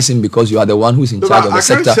advise him because you are the one who's in charge of the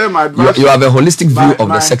sector. You have a holistic view of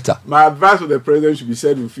the sector. My advice to the president should be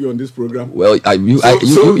shared with you on this program. Well, you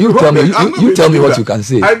tell me what you can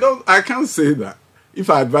say. I can't say that. If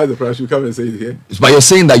I advise the president, you come and say it here. But you're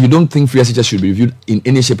saying that you don't think free SHS should be reviewed in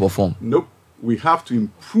any shape or form. Nope. We have to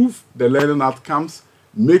improve the learning outcomes,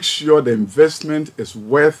 make sure the investment is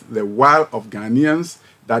worth the while of Ghanaians,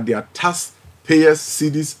 that their taxpayers'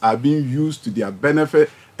 cedis are being used to their benefit,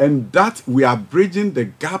 and that we are bridging the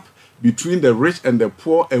gap between the rich and the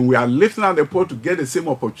poor, and we are lifting out the poor to get the same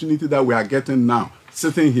opportunity that we are getting now,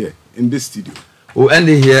 sitting here in this studio. We'll end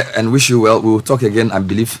it here and wish you well. We'll talk again, I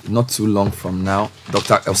believe, not too long from now.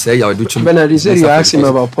 Dr. Osei Adutwum. Bernard, you said you asked him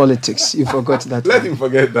about politics. You forgot that. Let him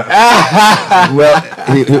forget that. Well,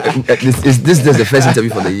 this is the first interview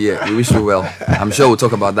for the year. We wish you well. I'm sure we'll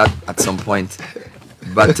talk about that at some point.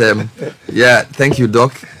 But yeah, thank you,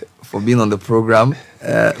 Doc, for being on the program.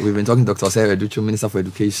 We've been talking to Dr. Osei Adutwum, Minister for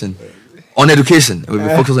Education. On education, we'll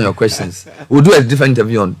be focused on your questions. We'll do a different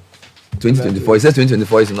interview on 2024. It says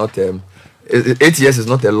 2024 is not 8 years is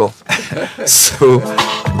not a law. So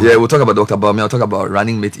yeah, we'll talk about Dr. Baume. I'll talk about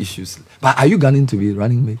running mate issues. But are you going to be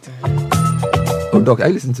running mate? Oh, Doc, are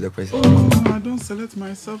you listening to the question? No, I don't select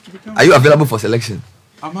myself to become. Are you available for selection?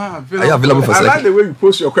 Am I available? Are you available for selection? I like the way you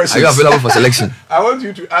post your questions. Are you available for selection? I want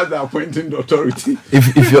you to ask the appointing authority.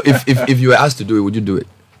 If you were asked to do it, would you do it?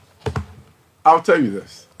 I'll tell you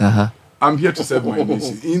this. Uh-huh. I'm here to serve my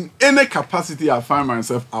nation. In any capacity I find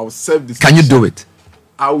myself, I will serve this. Can you do it?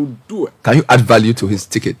 I will do it. Can you add value to his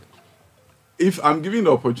ticket? If I'm given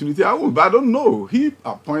the opportunity, I will. But I don't know. He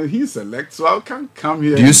appoints, he selects, so I can't come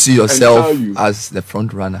here. Do you see yourself as the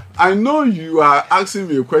front runner? I know you are asking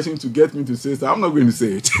me a question to get me to say so. I'm not going to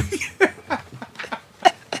say it.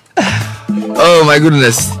 Oh my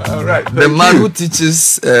goodness. All right. The man who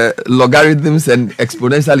teaches logarithms and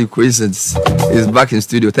exponential equations is back in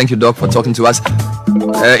studio. Thank you, Doc, for talking to us.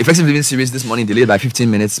 Effective Living series this morning delayed by 15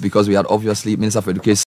 minutes because we had obviously Minister for Education.